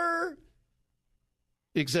here,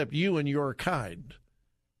 except you and your kind.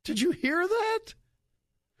 Did you hear that?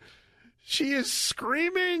 She is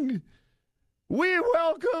screaming, we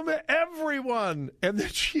welcome everyone. And then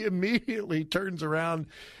she immediately turns around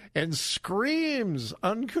and screams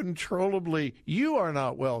uncontrollably, you are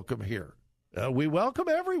not welcome here. We welcome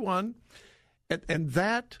everyone. And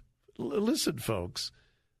that, listen, folks,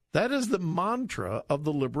 that is the mantra of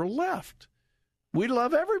the liberal left. We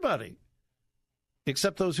love everybody,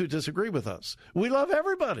 except those who disagree with us. We love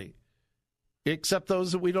everybody, except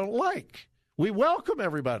those that we don't like. We welcome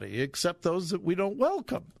everybody, except those that we don't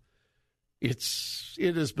welcome. It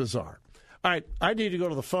is bizarre. All right, I need to go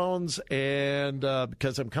to the phones, and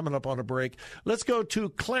because I'm coming up on a break. Let's go to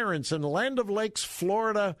Clarence in Land of Lakes,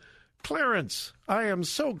 Florida. Clarence, I am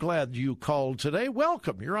so glad you called today.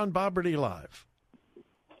 Welcome. You're on Bob Burney Live.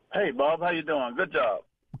 Hey, Bob. How you doing? Good job.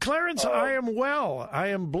 Clarence, I am well. I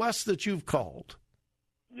am blessed that you've called.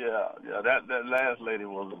 Yeah. That last lady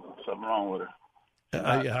was something wrong with her.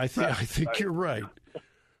 I think you're right.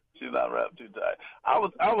 She's not wrapped too tight. I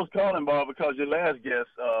was calling, Bob, because your last guest,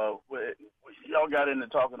 y'all got into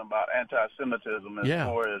talking about anti-Semitism as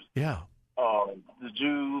far as the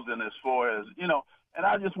Jews and as far as, and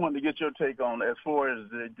I just wanted to get your take on as far as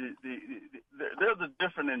there's a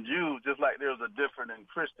difference in Jews, just like there's a difference in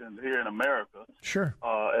Christians here in America. Sure.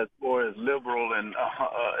 As far as liberal and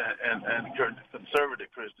conservative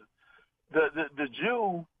Christians, the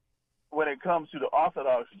Jew, when it comes to the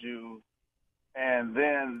Orthodox Jew, and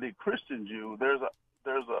then the Christian Jew, there's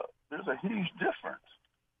a huge difference.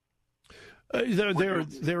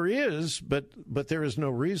 There is, but there is no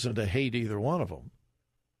reason to hate either one of them.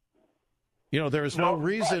 There is no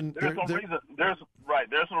reason. Right.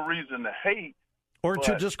 There's no reason to hate or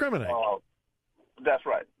to discriminate. That's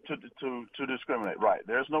right. To discriminate. Right.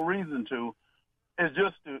 There's no reason to. It's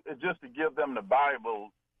just to give them the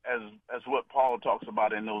Bible as what Paul talks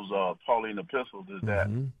about in those Pauline epistles. Is that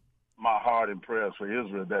my heart and prayers for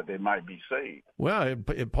Israel that they might be saved. Well,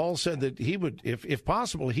 Paul said that he would, if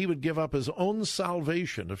possible, he would give up his own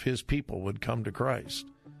salvation if his people would come to Christ.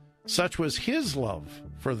 Such was his love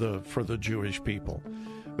for the Jewish people.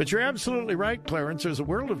 But you're absolutely right, Clarence. There's a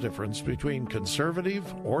world of difference between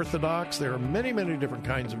conservative, Orthodox. There are many, many different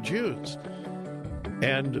kinds of Jews.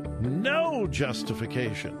 And no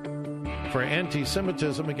justification for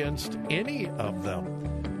anti-Semitism against any of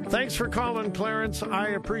them. Thanks for calling, Clarence. I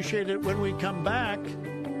appreciate it. When we come back,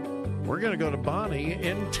 we're going to go to Bonnie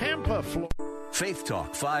in Tampa, Florida. Faith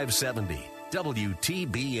Talk 570,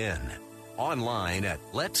 WTBN. Online at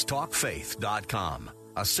letstalkfaith.com,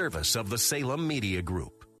 a service of the Salem Media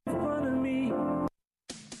Group.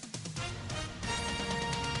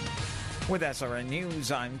 With SRN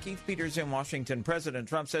News, I'm Keith Peters in Washington. President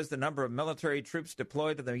Trump says the number of military troops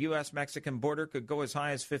deployed to the U.S.-Mexican border could go as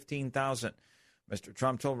high as 15,000. Mr.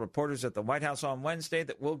 Trump told reporters at the White House on Wednesday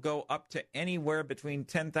that we'll go up to anywhere between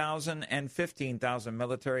 10,000 and 15,000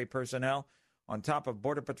 military personnel on top of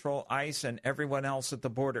Border Patrol, ICE, and everyone else at the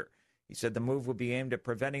border. He said the move will be aimed at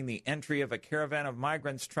preventing the entry of a caravan of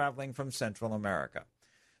migrants traveling from Central America.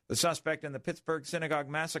 The suspect in the Pittsburgh synagogue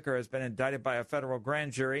massacre has been indicted by a federal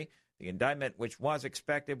grand jury. The indictment, which was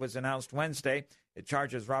expected, was announced Wednesday. It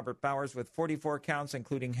charges Robert Bowers with 44 counts,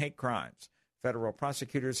 including hate crimes. Federal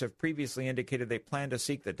prosecutors have previously indicated they plan to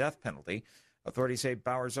seek the death penalty. Authorities say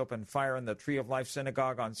Bowers opened fire in the Tree of Life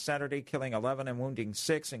synagogue on Saturday, killing 11 and wounding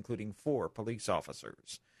 6, including 4 police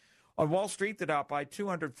officers. On Wall Street, the Dow by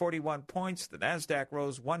 241 points. The Nasdaq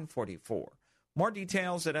rose 144. More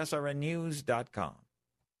details at srnnews.com.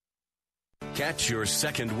 Catch your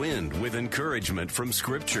second wind with encouragement from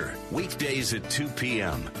Scripture. Weekdays at 2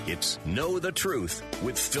 p.m. It's Know the Truth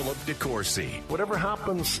with Philip DeCourcy. Whatever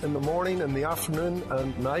happens in the morning and the afternoon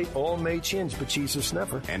and night, all may change, but Jesus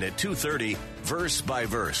never. And at 2:30, Verse by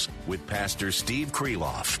Verse with Pastor Steve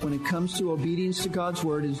Kreloff. When it comes to obedience to God's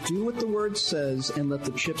Word, is do what the Word says and let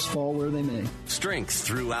the chips fall where they may. Strength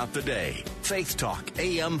throughout the day. Faith Talk,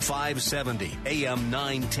 AM 570, AM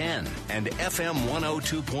 910, and FM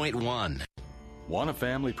 102.1. Want a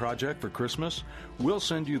family project for Christmas? We'll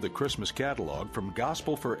send you the Christmas catalog from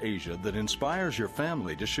Gospel for Asia that inspires your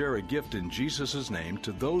family to share a gift in Jesus' name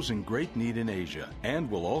to those in great need in Asia.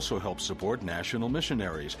 And we'll also help support national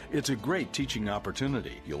missionaries. It's a great teaching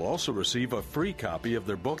opportunity. You'll also receive a free copy of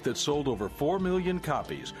their book that sold over 4 million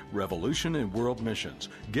copies, Revolution in World Missions.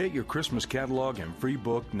 Get your Christmas catalog and free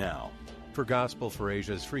book now. For Gospel for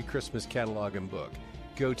Asia's free Christmas catalog and book,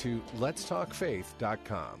 go to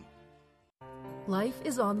letstalkfaith.com. Life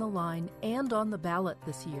is on the line and on the ballot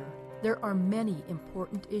this year. There are many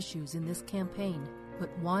important issues in this campaign, but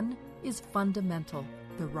one is fundamental: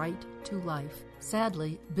 the right to life.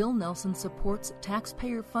 Sadly, Bill Nelson supports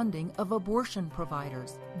taxpayer funding of abortion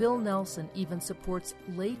providers. Bill Nelson even supports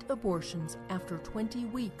late abortions after 20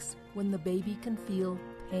 weeks when the baby can feel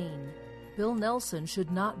pain. Bill Nelson should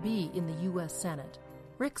not be in the U.S. Senate.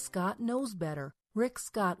 Rick Scott knows better. Rick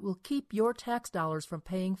Scott will keep your tax dollars from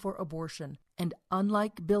paying for abortion. And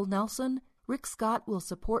unlike Bill Nelson, Rick Scott will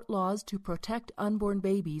support laws to protect unborn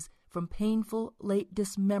babies from painful late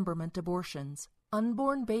dismemberment abortions.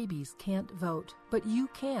 Unborn babies can't vote, but you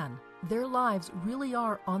can. Their lives really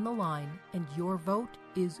are on the line, and your vote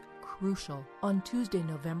is crucial. On Tuesday,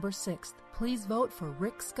 November 6th, please vote for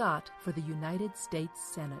Rick Scott for the United States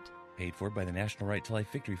Senate. Paid for by the National Right to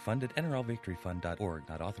Life Victory Fund at nrlvictoryfund.org.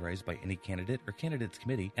 Not authorized by any candidate or candidates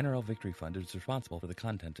committee. NRL Victory Fund is responsible for the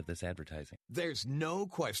content of this advertising. There's no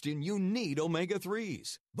question you need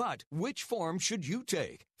omega-3s. But which form should you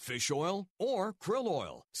take? Fish oil or krill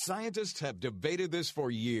oil? Scientists have debated this for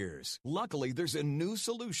years. Luckily, there's a new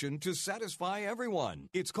solution to satisfy everyone.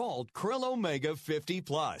 It's called Krill Omega 50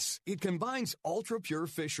 Plus. It combines ultra-pure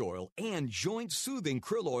fish oil and joint-soothing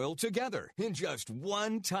krill oil together in just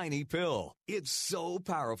one tiny pill. It's so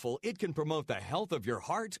powerful, it can promote the health of your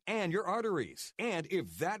heart and your arteries. And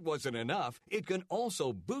if that wasn't enough, it can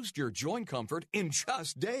also boost your joint comfort in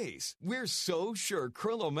just days. We're so sure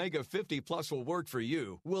Krill Omega 50 Plus will work for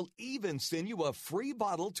you. We'll even send you a free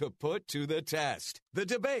bottle to put to the test. The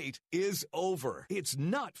debate is over. It's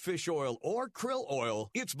not fish oil or krill oil.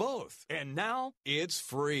 It's both. And now it's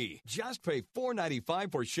free. Just pay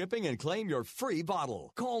 $4.95 for shipping and claim your free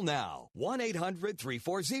bottle. Call now.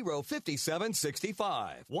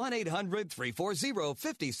 1-800-340-5765.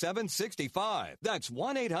 1-800-340-5765. That's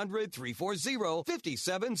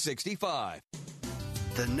 1-800-340-5765.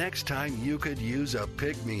 The next time you could use a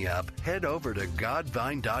pick-me-up, head over to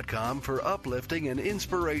godvine.com for uplifting and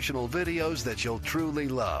inspirational videos that you'll truly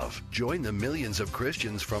love. Join the millions of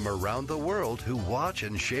Christians from around the world who watch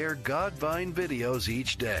and share Godvine videos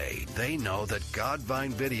each day. They know that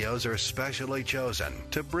Godvine videos are specially chosen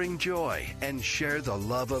to bring joy and share the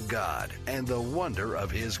love of God and the wonder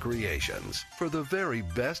of His creations. For the very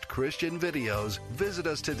best Christian videos, visit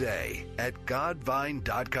us today at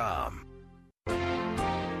godvine.com.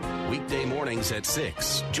 Weekday mornings at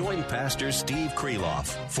 6. Join Pastor Steve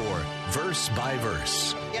Kreloff for Verse by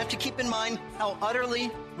Verse. You have to keep in mind how utterly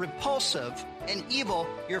repulsive and evil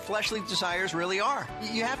your fleshly desires really are.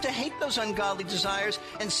 You have to hate those ungodly desires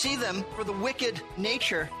and see them for the wicked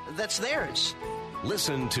nature that's theirs.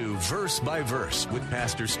 Listen to Verse by Verse with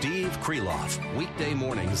Pastor Steve Kreloff. Weekday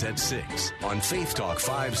mornings at 6 on Faith Talk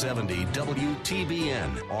 570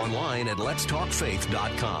 WTBN. Online at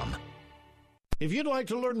letstalkfaith.com. If you'd like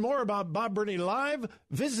to learn more about Bob Burney Live,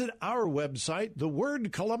 visit our website,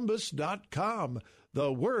 thewordcolumbus.com.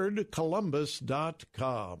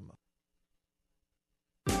 Thewordcolumbus.com.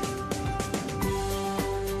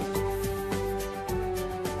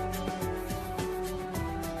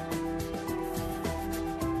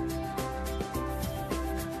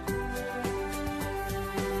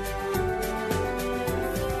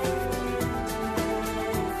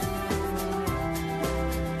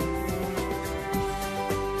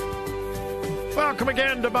 Welcome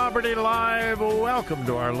again to Bob Burney Live. Welcome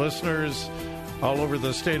to our listeners all over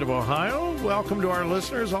the state of Ohio. Welcome to our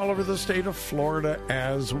listeners all over the state of Florida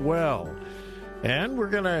as well. And we're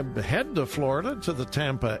going to head to Florida, to the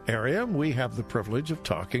Tampa area. We have the privilege of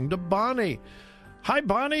talking to Bonnie. Hi,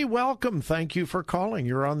 Bonnie. Welcome. Thank you for calling.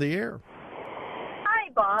 You're on the air.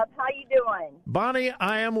 Hi, Bob. How you doing? Bonnie,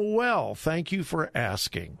 I am well. Thank you for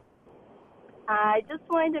asking. I just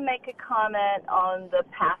wanted to make a comment on the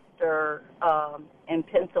pastor in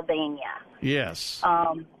Pennsylvania. Yes.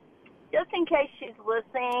 Just in case she's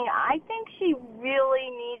listening, I think she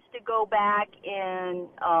really needs to go back and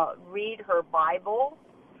read her Bible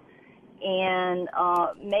and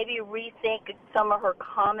maybe rethink some of her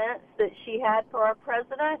comments that she had for our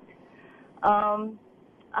president.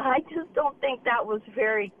 I just don't think that was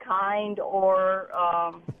very kind or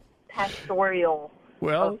pastoral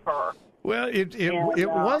of her. Well,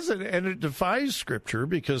 it wasn't, and it defies Scripture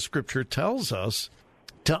because Scripture tells us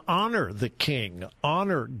to honor the king,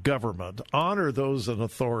 honor government, honor those in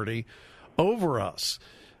authority over us.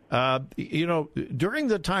 During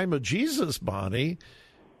the time of Jesus, Bonnie,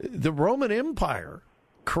 the Roman Empire,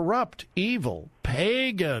 corrupt, evil,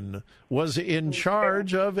 pagan, was in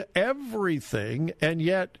charge of everything, and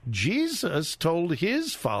yet Jesus told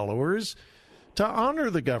his followers to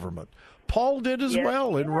honor the government. Paul did as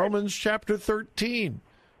well in Romans chapter 13.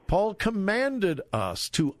 Paul commanded us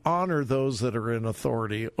to honor those that are in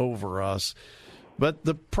authority over us. But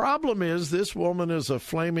the problem is this woman is a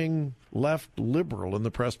flaming left liberal in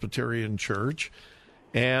the Presbyterian Church.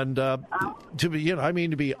 And to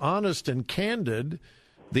be honest and candid,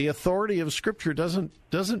 the authority of Scripture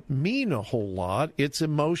doesn't mean a whole lot. It's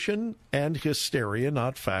emotion and hysteria,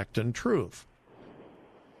 not fact and truth.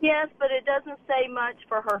 Yes, but it doesn't say much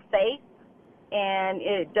for her faith. And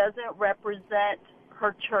it doesn't represent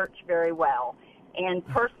her church very well. And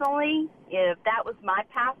personally, if that was my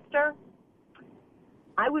pastor,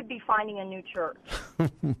 I would be finding a new church.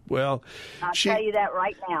 Well, I'll tell you that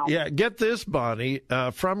right now. Yeah, get this, Bonnie.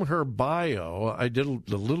 From her bio, I did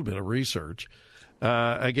a little bit of research.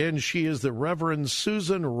 Again, she is the Reverend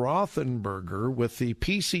Susan Rothenberger with the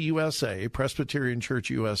PCUSA, Presbyterian Church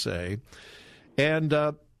USA. And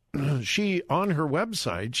she, on her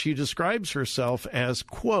website, she describes herself as,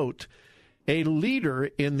 quote, a leader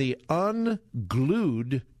in the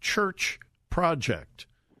Unglued Church Project.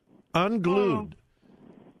 Unglued.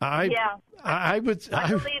 I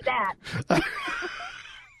believe that.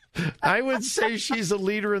 I would say she's a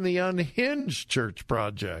leader in the Unhinged Church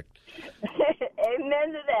Project.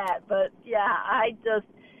 Amen to that. But yeah, I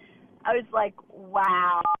was like,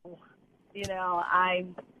 wow.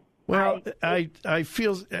 I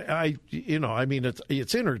feel,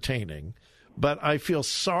 it's entertaining, but I feel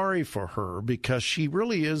sorry for her because she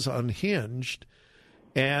really is unhinged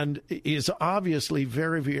and is obviously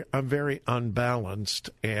very, very unbalanced.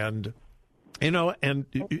 And,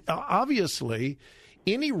 obviously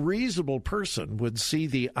any reasonable person would see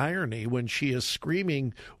the irony when she is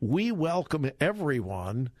screaming, "We welcome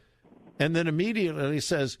everyone," and then immediately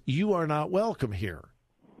says, "You are not welcome here."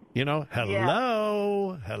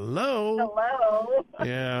 Hello.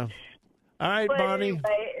 Yeah. All right, but Bonnie.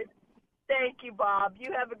 Anyway, thank you, Bob.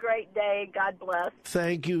 You have a great day. God bless.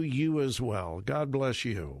 Thank you. You as well. God bless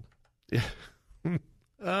you.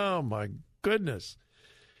 Oh, my goodness.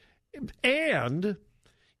 And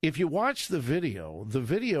if you watch the video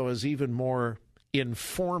is even more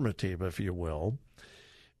informative, if you will,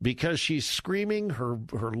 because she's screaming her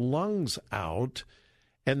lungs out,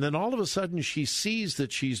 and then all of a sudden she sees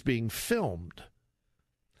that she's being filmed.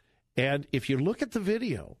 And if you look at the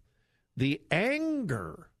video, the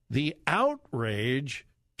anger, the outrage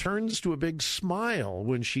turns to a big smile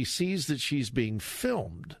when she sees that she's being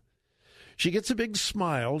filmed. She gets a big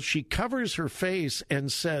smile. She covers her face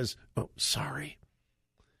and says, "Oh, sorry."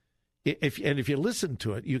 If you listen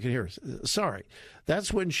to it, you can hear, "Sorry."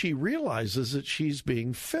 That's when she realizes that she's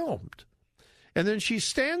being filmed. And then she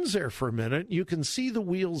stands there for a minute. You can see the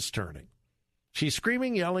wheels turning. She's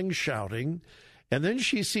screaming, yelling, shouting. And then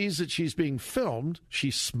she sees that she's being filmed. She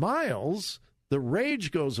smiles. The rage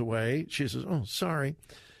goes away. She says, "Oh, sorry."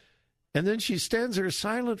 And then she stands there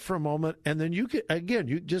silent for a moment. And then you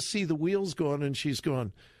just see the wheels going, and she's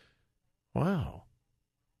going, "Wow,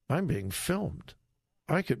 I'm being filmed.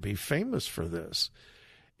 I could be famous for this."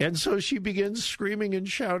 And so she begins screaming and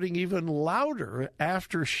shouting even louder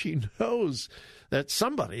after she knows that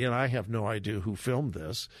somebody, and I have no idea who filmed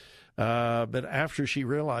this, but after she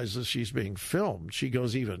realizes she's being filmed, she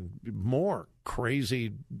goes even more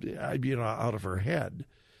crazy, out of her head.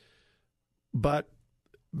 But,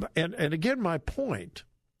 and again, my point,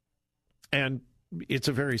 and it's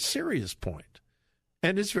a very serious point,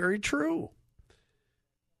 and it's very true.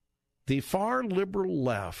 The far liberal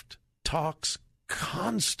left talks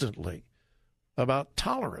constantly about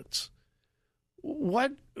tolerance.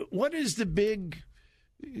 What is the big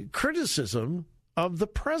criticism of the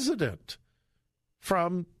president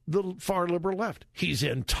from the far liberal left? He's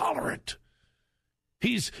intolerant.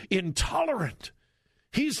 He's intolerant.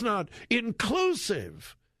 He's not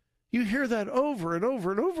inclusive. You hear that over and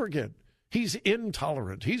over and over again. He's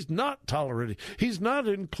intolerant. He's not tolerant. He's not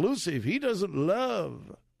inclusive. He doesn't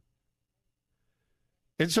love.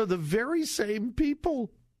 And so the very same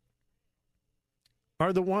people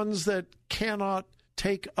are the ones that cannot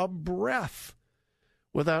take a breath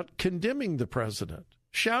without condemning the president,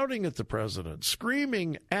 shouting at the president,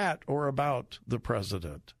 screaming at or about the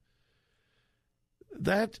president.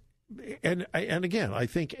 And again, I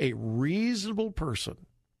think a reasonable person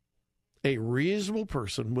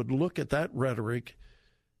would look at that rhetoric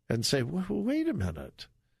and say, well, wait a minute.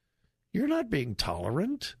 You're not being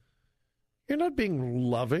tolerant. You're not being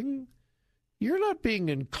loving. You're not being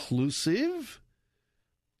inclusive.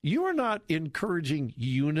 You are not encouraging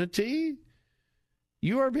unity.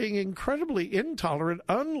 You are being incredibly intolerant,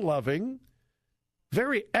 unloving,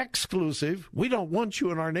 very exclusive. We don't want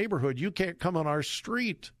you in our neighborhood. You can't come on our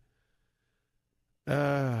street.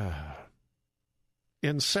 And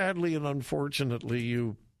sadly and unfortunately,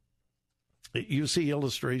 you see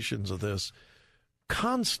illustrations of this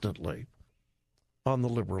constantly on the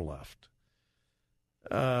liberal left.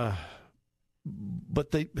 But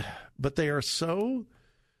they are so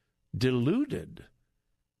deluded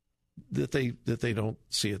that they don't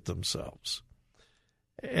see it themselves.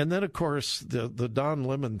 And then, of course, the Don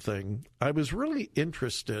Lemon thing, I was really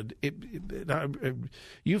interested.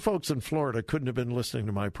 You folks in Florida couldn't have been listening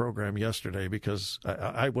to my program yesterday because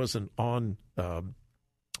I wasn't on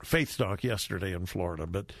Faith Talk yesterday in Florida.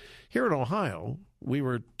 But here in Ohio, we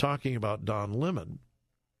were talking about Don Lemon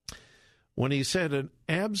when he said an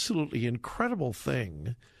absolutely incredible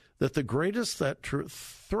thing, that the greatest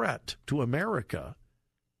threat to America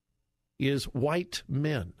is white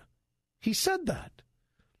men. He said that.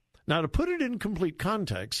 Now, to put it in complete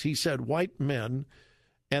context, he said white men,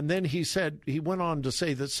 and then he went on to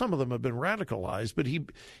say that some of them have been radicalized, but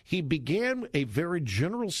he began a very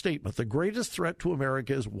general statement. The greatest threat to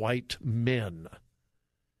America is white men.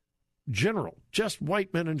 General, just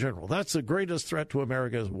white men in general. That's the greatest threat to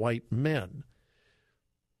America is white men.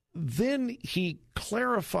 Then he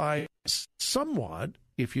clarifies somewhat,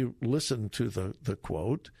 if you listen to the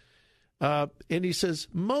quote, and he says,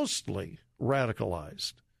 mostly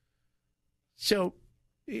radicalized. So,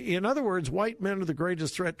 in other words, white men are the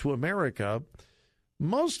greatest threat to America.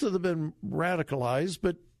 Most of them have been radicalized,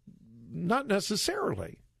 but not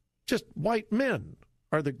necessarily. Just white men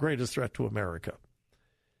are the greatest threat to America.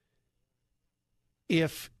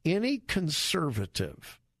 If any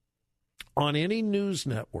conservative on any news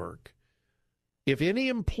network, if any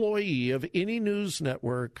employee of any news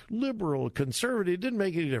network, liberal, conservative, didn't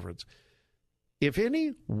make any difference. If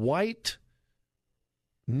any white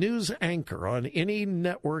news anchor on any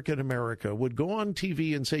network in America would go on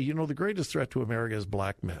TV and say, you know, the greatest threat to America is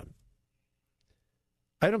black men.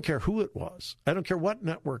 I don't care who it was. I don't care what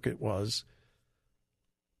network it was.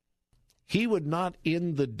 He would not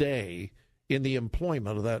end the day in the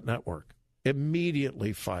employment of that network.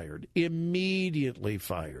 Immediately fired. Immediately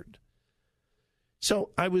fired. So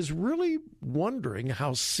I was really wondering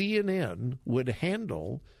how CNN would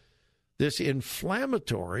handle this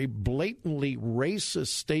inflammatory, blatantly racist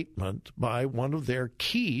statement by one of their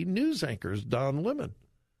key news anchors, Don Lemon.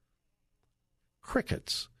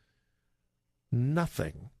 Crickets.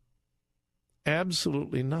 Nothing.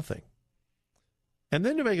 Absolutely nothing. And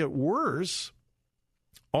then to make it worse,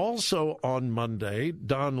 also on Monday,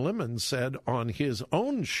 Don Lemon said on his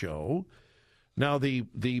own show, now the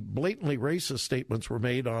blatantly racist statements were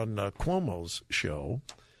made on Cuomo's show,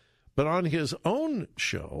 but on his own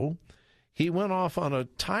show, he went off on a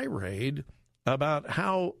tirade about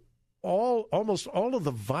how almost all of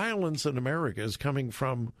the violence in America is coming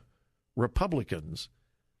from Republicans.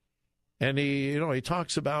 And he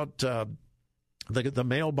talks about the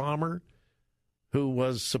mail bomber who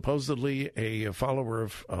was supposedly a follower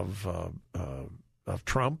of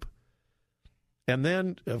Trump. And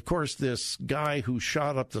then, of course, this guy who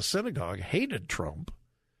shot up the synagogue hated Trump,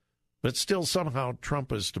 but still somehow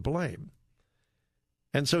Trump is to blame.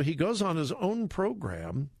 And so he goes on his own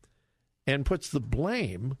program and puts the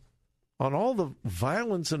blame on all the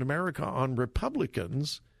violence in America on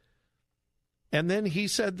Republicans. And then he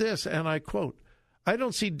said this, and I quote, I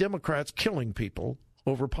don't see Democrats killing people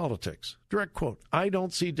over politics. Direct quote, I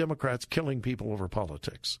don't see Democrats killing people over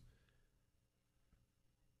politics.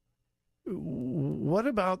 What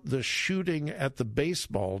about the shooting at the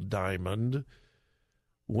baseball diamond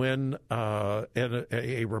when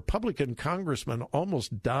a Republican congressman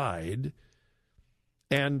almost died,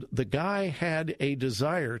 and the guy had a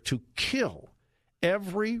desire to kill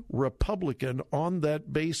every Republican on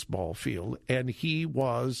that baseball field, and he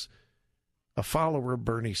was a follower of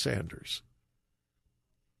Bernie Sanders?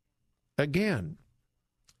 Again,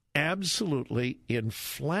 absolutely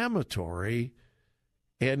inflammatory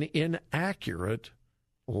and inaccurate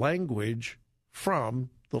language from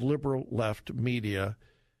the liberal left media,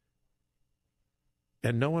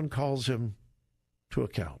 and no one calls him to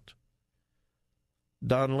account.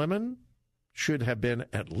 Don Lemon should have been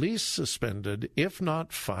at least suspended, if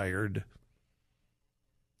not fired,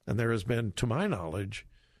 and there has been, to my knowledge,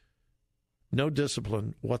 no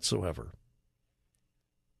discipline whatsoever.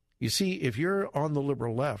 You see, if you're on the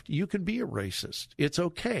liberal left, you can be a racist. It's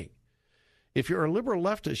okay. If you're a liberal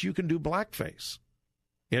leftist, you can do blackface,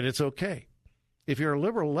 and it's okay. If you're a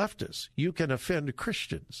liberal leftist, you can offend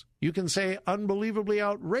Christians. You can say unbelievably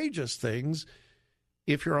outrageous things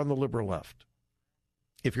if you're on the liberal left.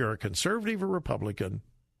 If you're a conservative or Republican,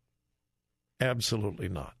 absolutely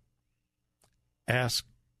not. Ask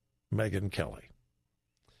Megyn Kelly.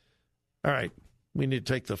 All right, we need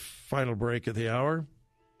to take the final break of the hour,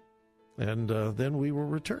 and then we will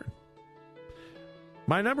return.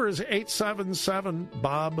 My number is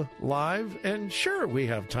 877-BOB-LIVE, and sure, we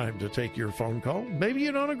have time to take your phone call. Maybe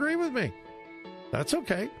you don't agree with me. That's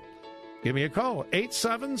okay. Give me a call,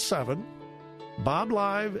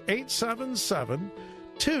 877-BOB-LIVE,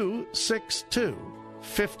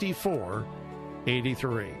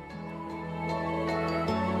 877-262-5483.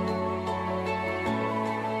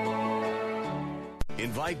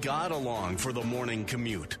 Invite God along for the morning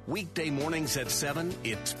commute. Weekday mornings at 7,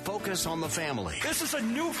 it's Focus on the Family. This is a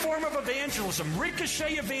new form of evangelism,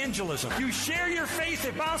 ricochet evangelism. You share your faith,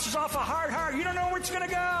 it bounces off a hard heart. You don't know where it's going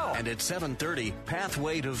to go. And at 7:30,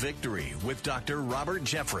 Pathway to Victory with Dr. Robert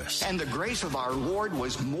Jeffress. And the grace of our Lord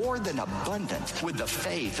was more than abundant with the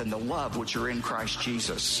faith and the love which are in Christ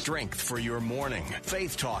Jesus. Strength for your morning.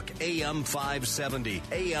 Faith Talk, AM 570,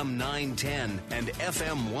 AM 910, and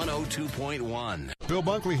FM 102.1. Bill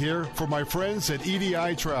Bunkley here for my friends at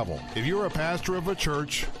EDI Travel. If you're a pastor of a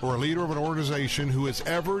church or a leader of an organization who has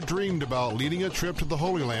ever dreamed about leading a trip to the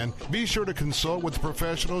Holy Land, be sure to consult with the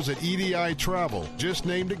professionals at EDI Travel, just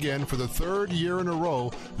named again for the third year in a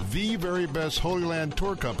row, the very best Holy Land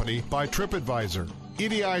tour company by TripAdvisor.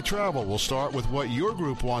 EDI Travel will start with what your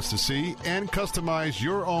group wants to see and customize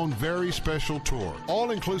your own very special tour.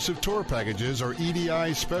 All-inclusive tour packages are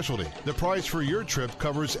EDI's specialty. The price for your trip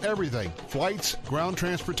covers everything: flights, ground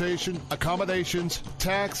transportation, accommodations,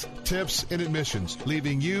 tax, tips, and admissions,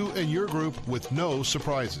 leaving you and your group with no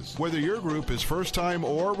surprises. Whether your group is first-time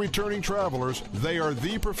or returning travelers, they are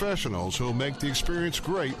the professionals who will make the experience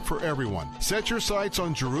great for everyone. Set your sights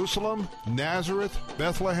on Jerusalem, Nazareth,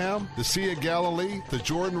 Bethlehem, the Sea of Galilee, the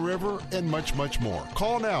Jordan River, and much, much more.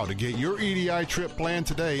 Call now to get your EDI trip planned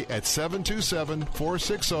today at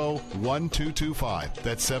 727-460-1225.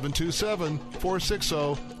 That's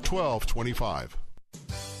 727-460-1225.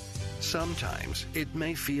 Sometimes it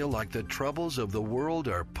may feel like the troubles of the world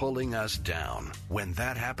are pulling us down. When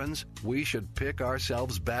that happens, we should pick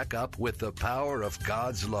ourselves back up with the power of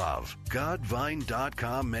God's love.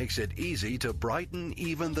 Godvine.com makes it easy to brighten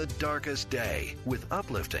even the darkest day with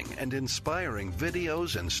uplifting and inspiring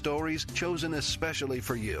videos and stories chosen especially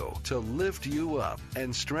for you to lift you up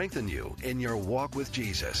and strengthen you in your walk with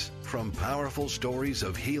Jesus. From powerful stories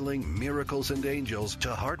of healing, miracles, and angels to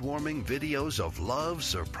heartwarming videos of love,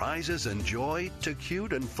 surprises, and joy to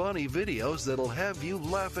cute and funny videos that'll have you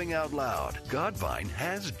laughing out loud. Godvine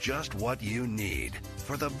has just what you need.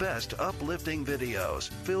 For the best uplifting videos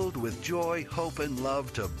filled with joy, hope, and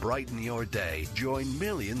love to brighten your day, join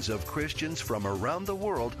millions of Christians from around the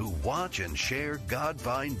world who watch and share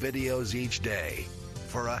Godvine videos each day.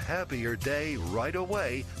 For a happier day right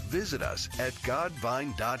away, visit us at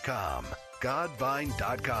Godvine.com.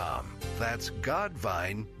 Godvine.com. That's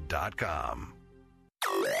Godvine.com.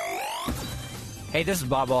 Hey, this is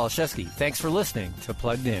Bob Waliszewski. Thanks for listening to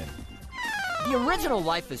Plugged In. The original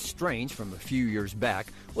Life is Strange from a few years back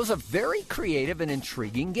was a very creative and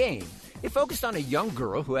intriguing game. It focused on a young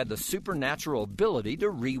girl who had the supernatural ability to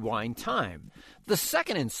rewind time. The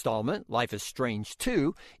second installment, Life is Strange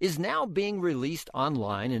 2, is now being released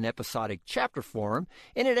online in episodic chapter form,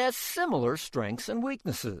 and it has similar strengths and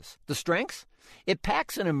weaknesses. The strengths? It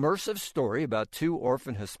packs an immersive story about two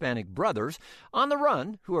orphan Hispanic brothers on the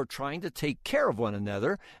run who are trying to take care of one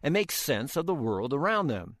another and make sense of the world around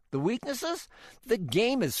them. The weaknesses? The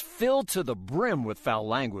game is filled to the brim with foul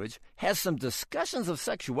language, has some discussions of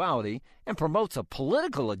sexuality, and promotes a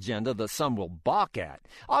political agenda that some will balk at.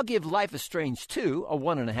 I'll give Life is Strange 2 a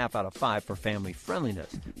 1.5 out of 5 for family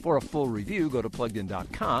friendliness. For a full review, go to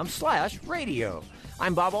pluggedin.com/radio.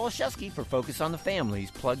 I'm Bob Waliszewski for Focus on the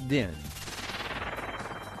Family's Plugged In.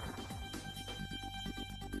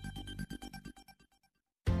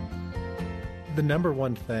 The number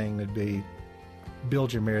one thing would be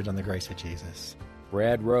build your marriage on the grace of Jesus.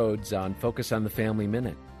 Brad Rhodes on Focus on the Family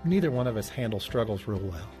Minute. Neither one of us handle struggles real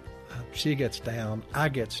well. She gets down, I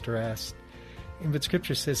get stressed. But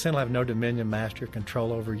Scripture says sin will have no dominion, master,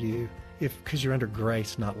 control over you, because you're under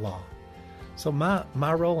grace, not law. So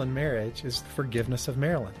my role in marriage is the forgiveness of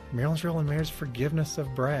Marilyn. Marilyn's role in marriage is forgiveness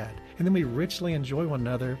of Brad. And then we richly enjoy one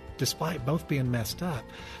another despite both being messed up.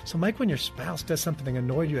 So make when your spouse does something that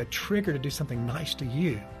annoyed you a trigger to do something nice to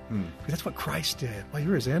you. Because that's what Christ did. While you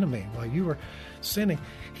were his enemy, while you were sinning,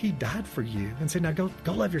 he died for you. And said, now go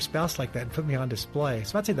love your spouse like that and put me on display.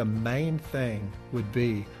 So I'd say the main thing would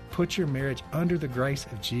be put your marriage under the grace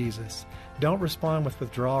of Jesus. Don't respond with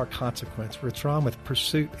withdrawal or consequence. Respond with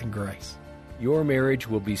pursuit and grace. Your marriage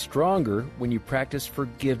will be stronger when you practice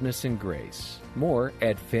forgiveness and grace. More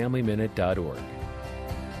at FamilyMinute.org.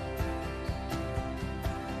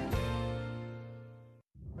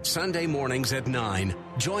 Sunday mornings at 9,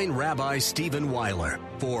 join Rabbi Stephen Weiler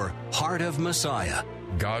for Heart of Messiah.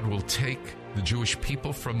 God will take the Jewish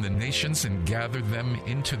people from the nations and gather them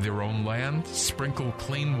into their own land, sprinkle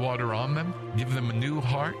clean water on them, give them a new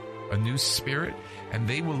heart, a new spirit, and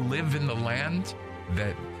they will live in the land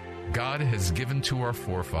that God has given to our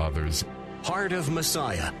forefathers. Heart of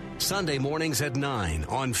Messiah, Sunday mornings at 9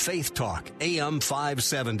 on Faith Talk, AM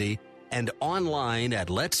 570, and online at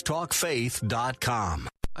letstalkfaith.com.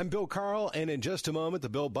 I'm Bill Carl, and in just a moment, the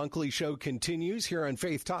Bill Bunkley Show continues here on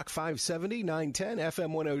Faith Talk 570, 910,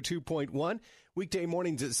 FM 102.1. Weekday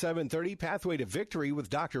mornings at 7:30, Pathway to Victory with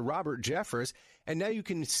Dr. Robert Jeffress. And now you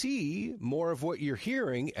can see more of what you're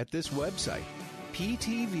hearing at this website,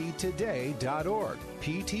 ptvtoday.org,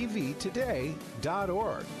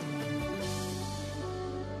 ptvtoday.org.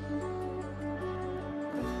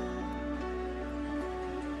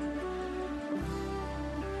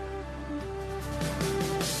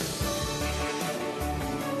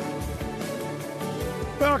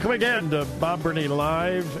 Welcome again to Bob Burney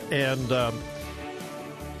Live. And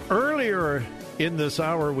earlier in this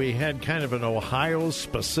hour, we had kind of an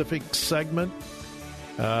Ohio-specific segment.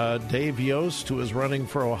 Dave Yost, who is running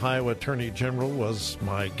for Ohio Attorney General, was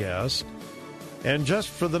my guest. And just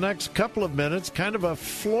for the next couple of minutes, kind of a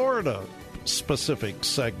Florida-specific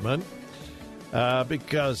segment,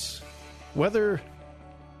 because whether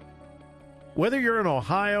you're in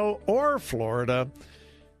Ohio or Florida,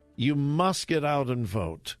 you must get out and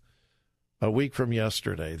vote. A week from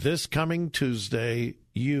yesterday, this coming Tuesday,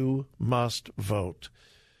 you must vote.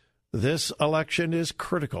 This election is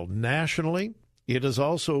critical nationally. It is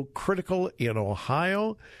also critical in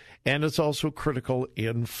Ohio, and it's also critical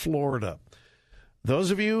in Florida.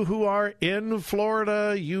 Those of you who are in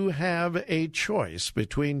Florida, you have a choice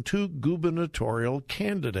between two gubernatorial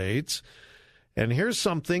candidates. And here's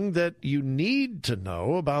something that you need to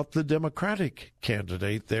know about the Democratic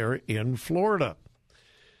candidate there in Florida.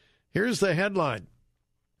 Here's the headline.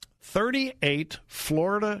 38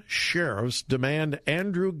 Florida sheriffs demand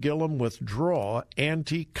Andrew Gillum withdraw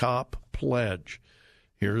anti-cop pledge.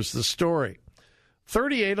 Here's the story.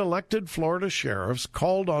 38 elected Florida sheriffs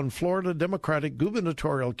called on Florida Democratic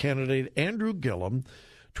gubernatorial candidate Andrew Gillum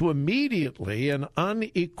to immediately and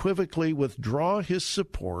unequivocally withdraw his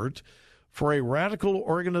support for a radical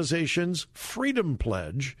organization's Freedom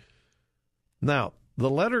Pledge. Now, the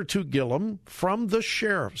letter to Gillum from the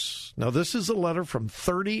sheriffs. Now, this is a letter from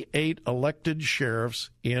 38 elected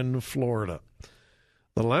sheriffs in Florida.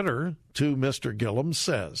 The letter to Mr. Gillum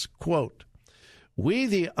says, quote, "We,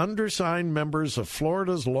 the undersigned members of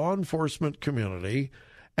Florida's law enforcement community,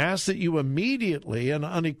 ask that you immediately and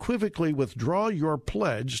unequivocally withdraw your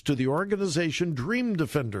pledge to the organization Dream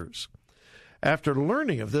Defenders. After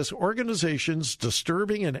learning of this organization's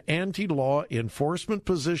disturbing and anti-law enforcement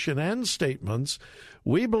position and statements,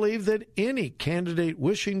 we believe that any candidate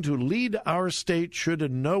wishing to lead our state should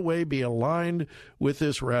in no way be aligned with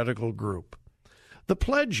this radical group. The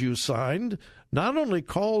pledge you signed not only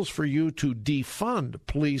calls for you to defund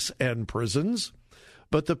police and prisons,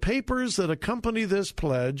 but the papers that accompany this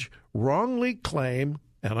pledge wrongly claim,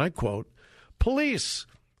 and I quote, police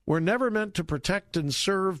were never meant to protect and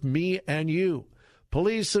serve me and you.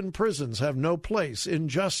 Police and prisons have no place in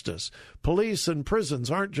justice. Police and prisons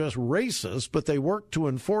aren't just racist, but they work to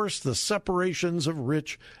enforce the separations of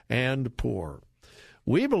rich and poor.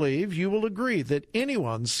 We believe you will agree that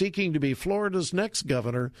anyone seeking to be Florida's next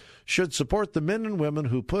governor should support the men and women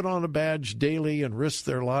who put on a badge daily and risk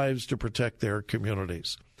their lives to protect their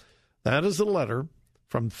communities." That is the letter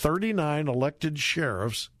from 39 elected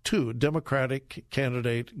sheriffs to Democratic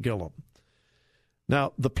candidate Gillum.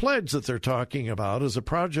 Now, the pledge that they're talking about is a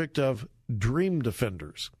project of Dream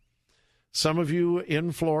Defenders. Some of you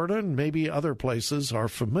in Florida and maybe other places are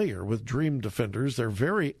familiar with Dream Defenders. They're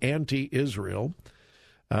very anti-Israel.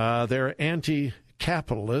 They're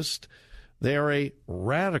anti-capitalist. They are a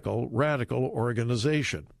radical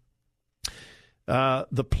organization.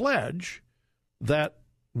 The pledge that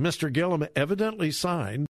Mr. Gillum evidently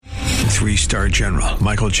signed. 3-star General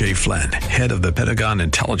Michael J. Flynn, head of the Pentagon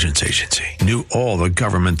Intelligence Agency, knew all the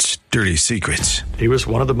government's dirty secrets. He was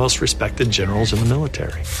one of the most respected generals in the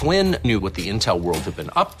military. Flynn knew what the intel world had been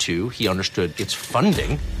up to. He understood its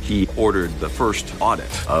funding. He ordered the first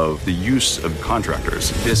audit of the use of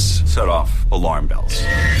contractors. This set off alarm bells.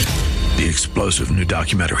 The explosive new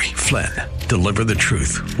documentary, Flynn, Deliver the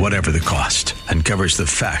Truth, Whatever the Cost, uncovers the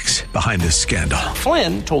facts behind this scandal.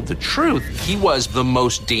 Flynn told the truth. He was the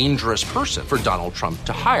most dangerous person for Donald Trump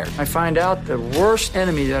to hire. I find out the worst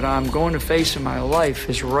enemy that I'm going to face in my life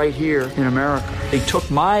is right here in America. They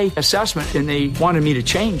took my assessment and they wanted me to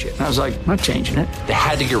change it. And I was like, I'm not changing it. They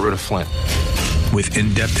had to get rid of Flynn. With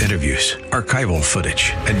in-depth interviews, archival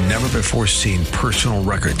footage, and never-before-seen personal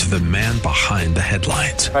records of the man behind the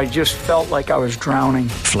headlines. I just felt like I was drowning.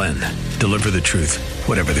 Flynn, Deliver the Truth,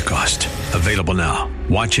 Whatever the Cost. Available now.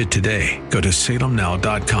 Watch it today. Go to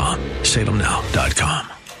salemnow.com.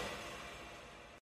 salemnow.com.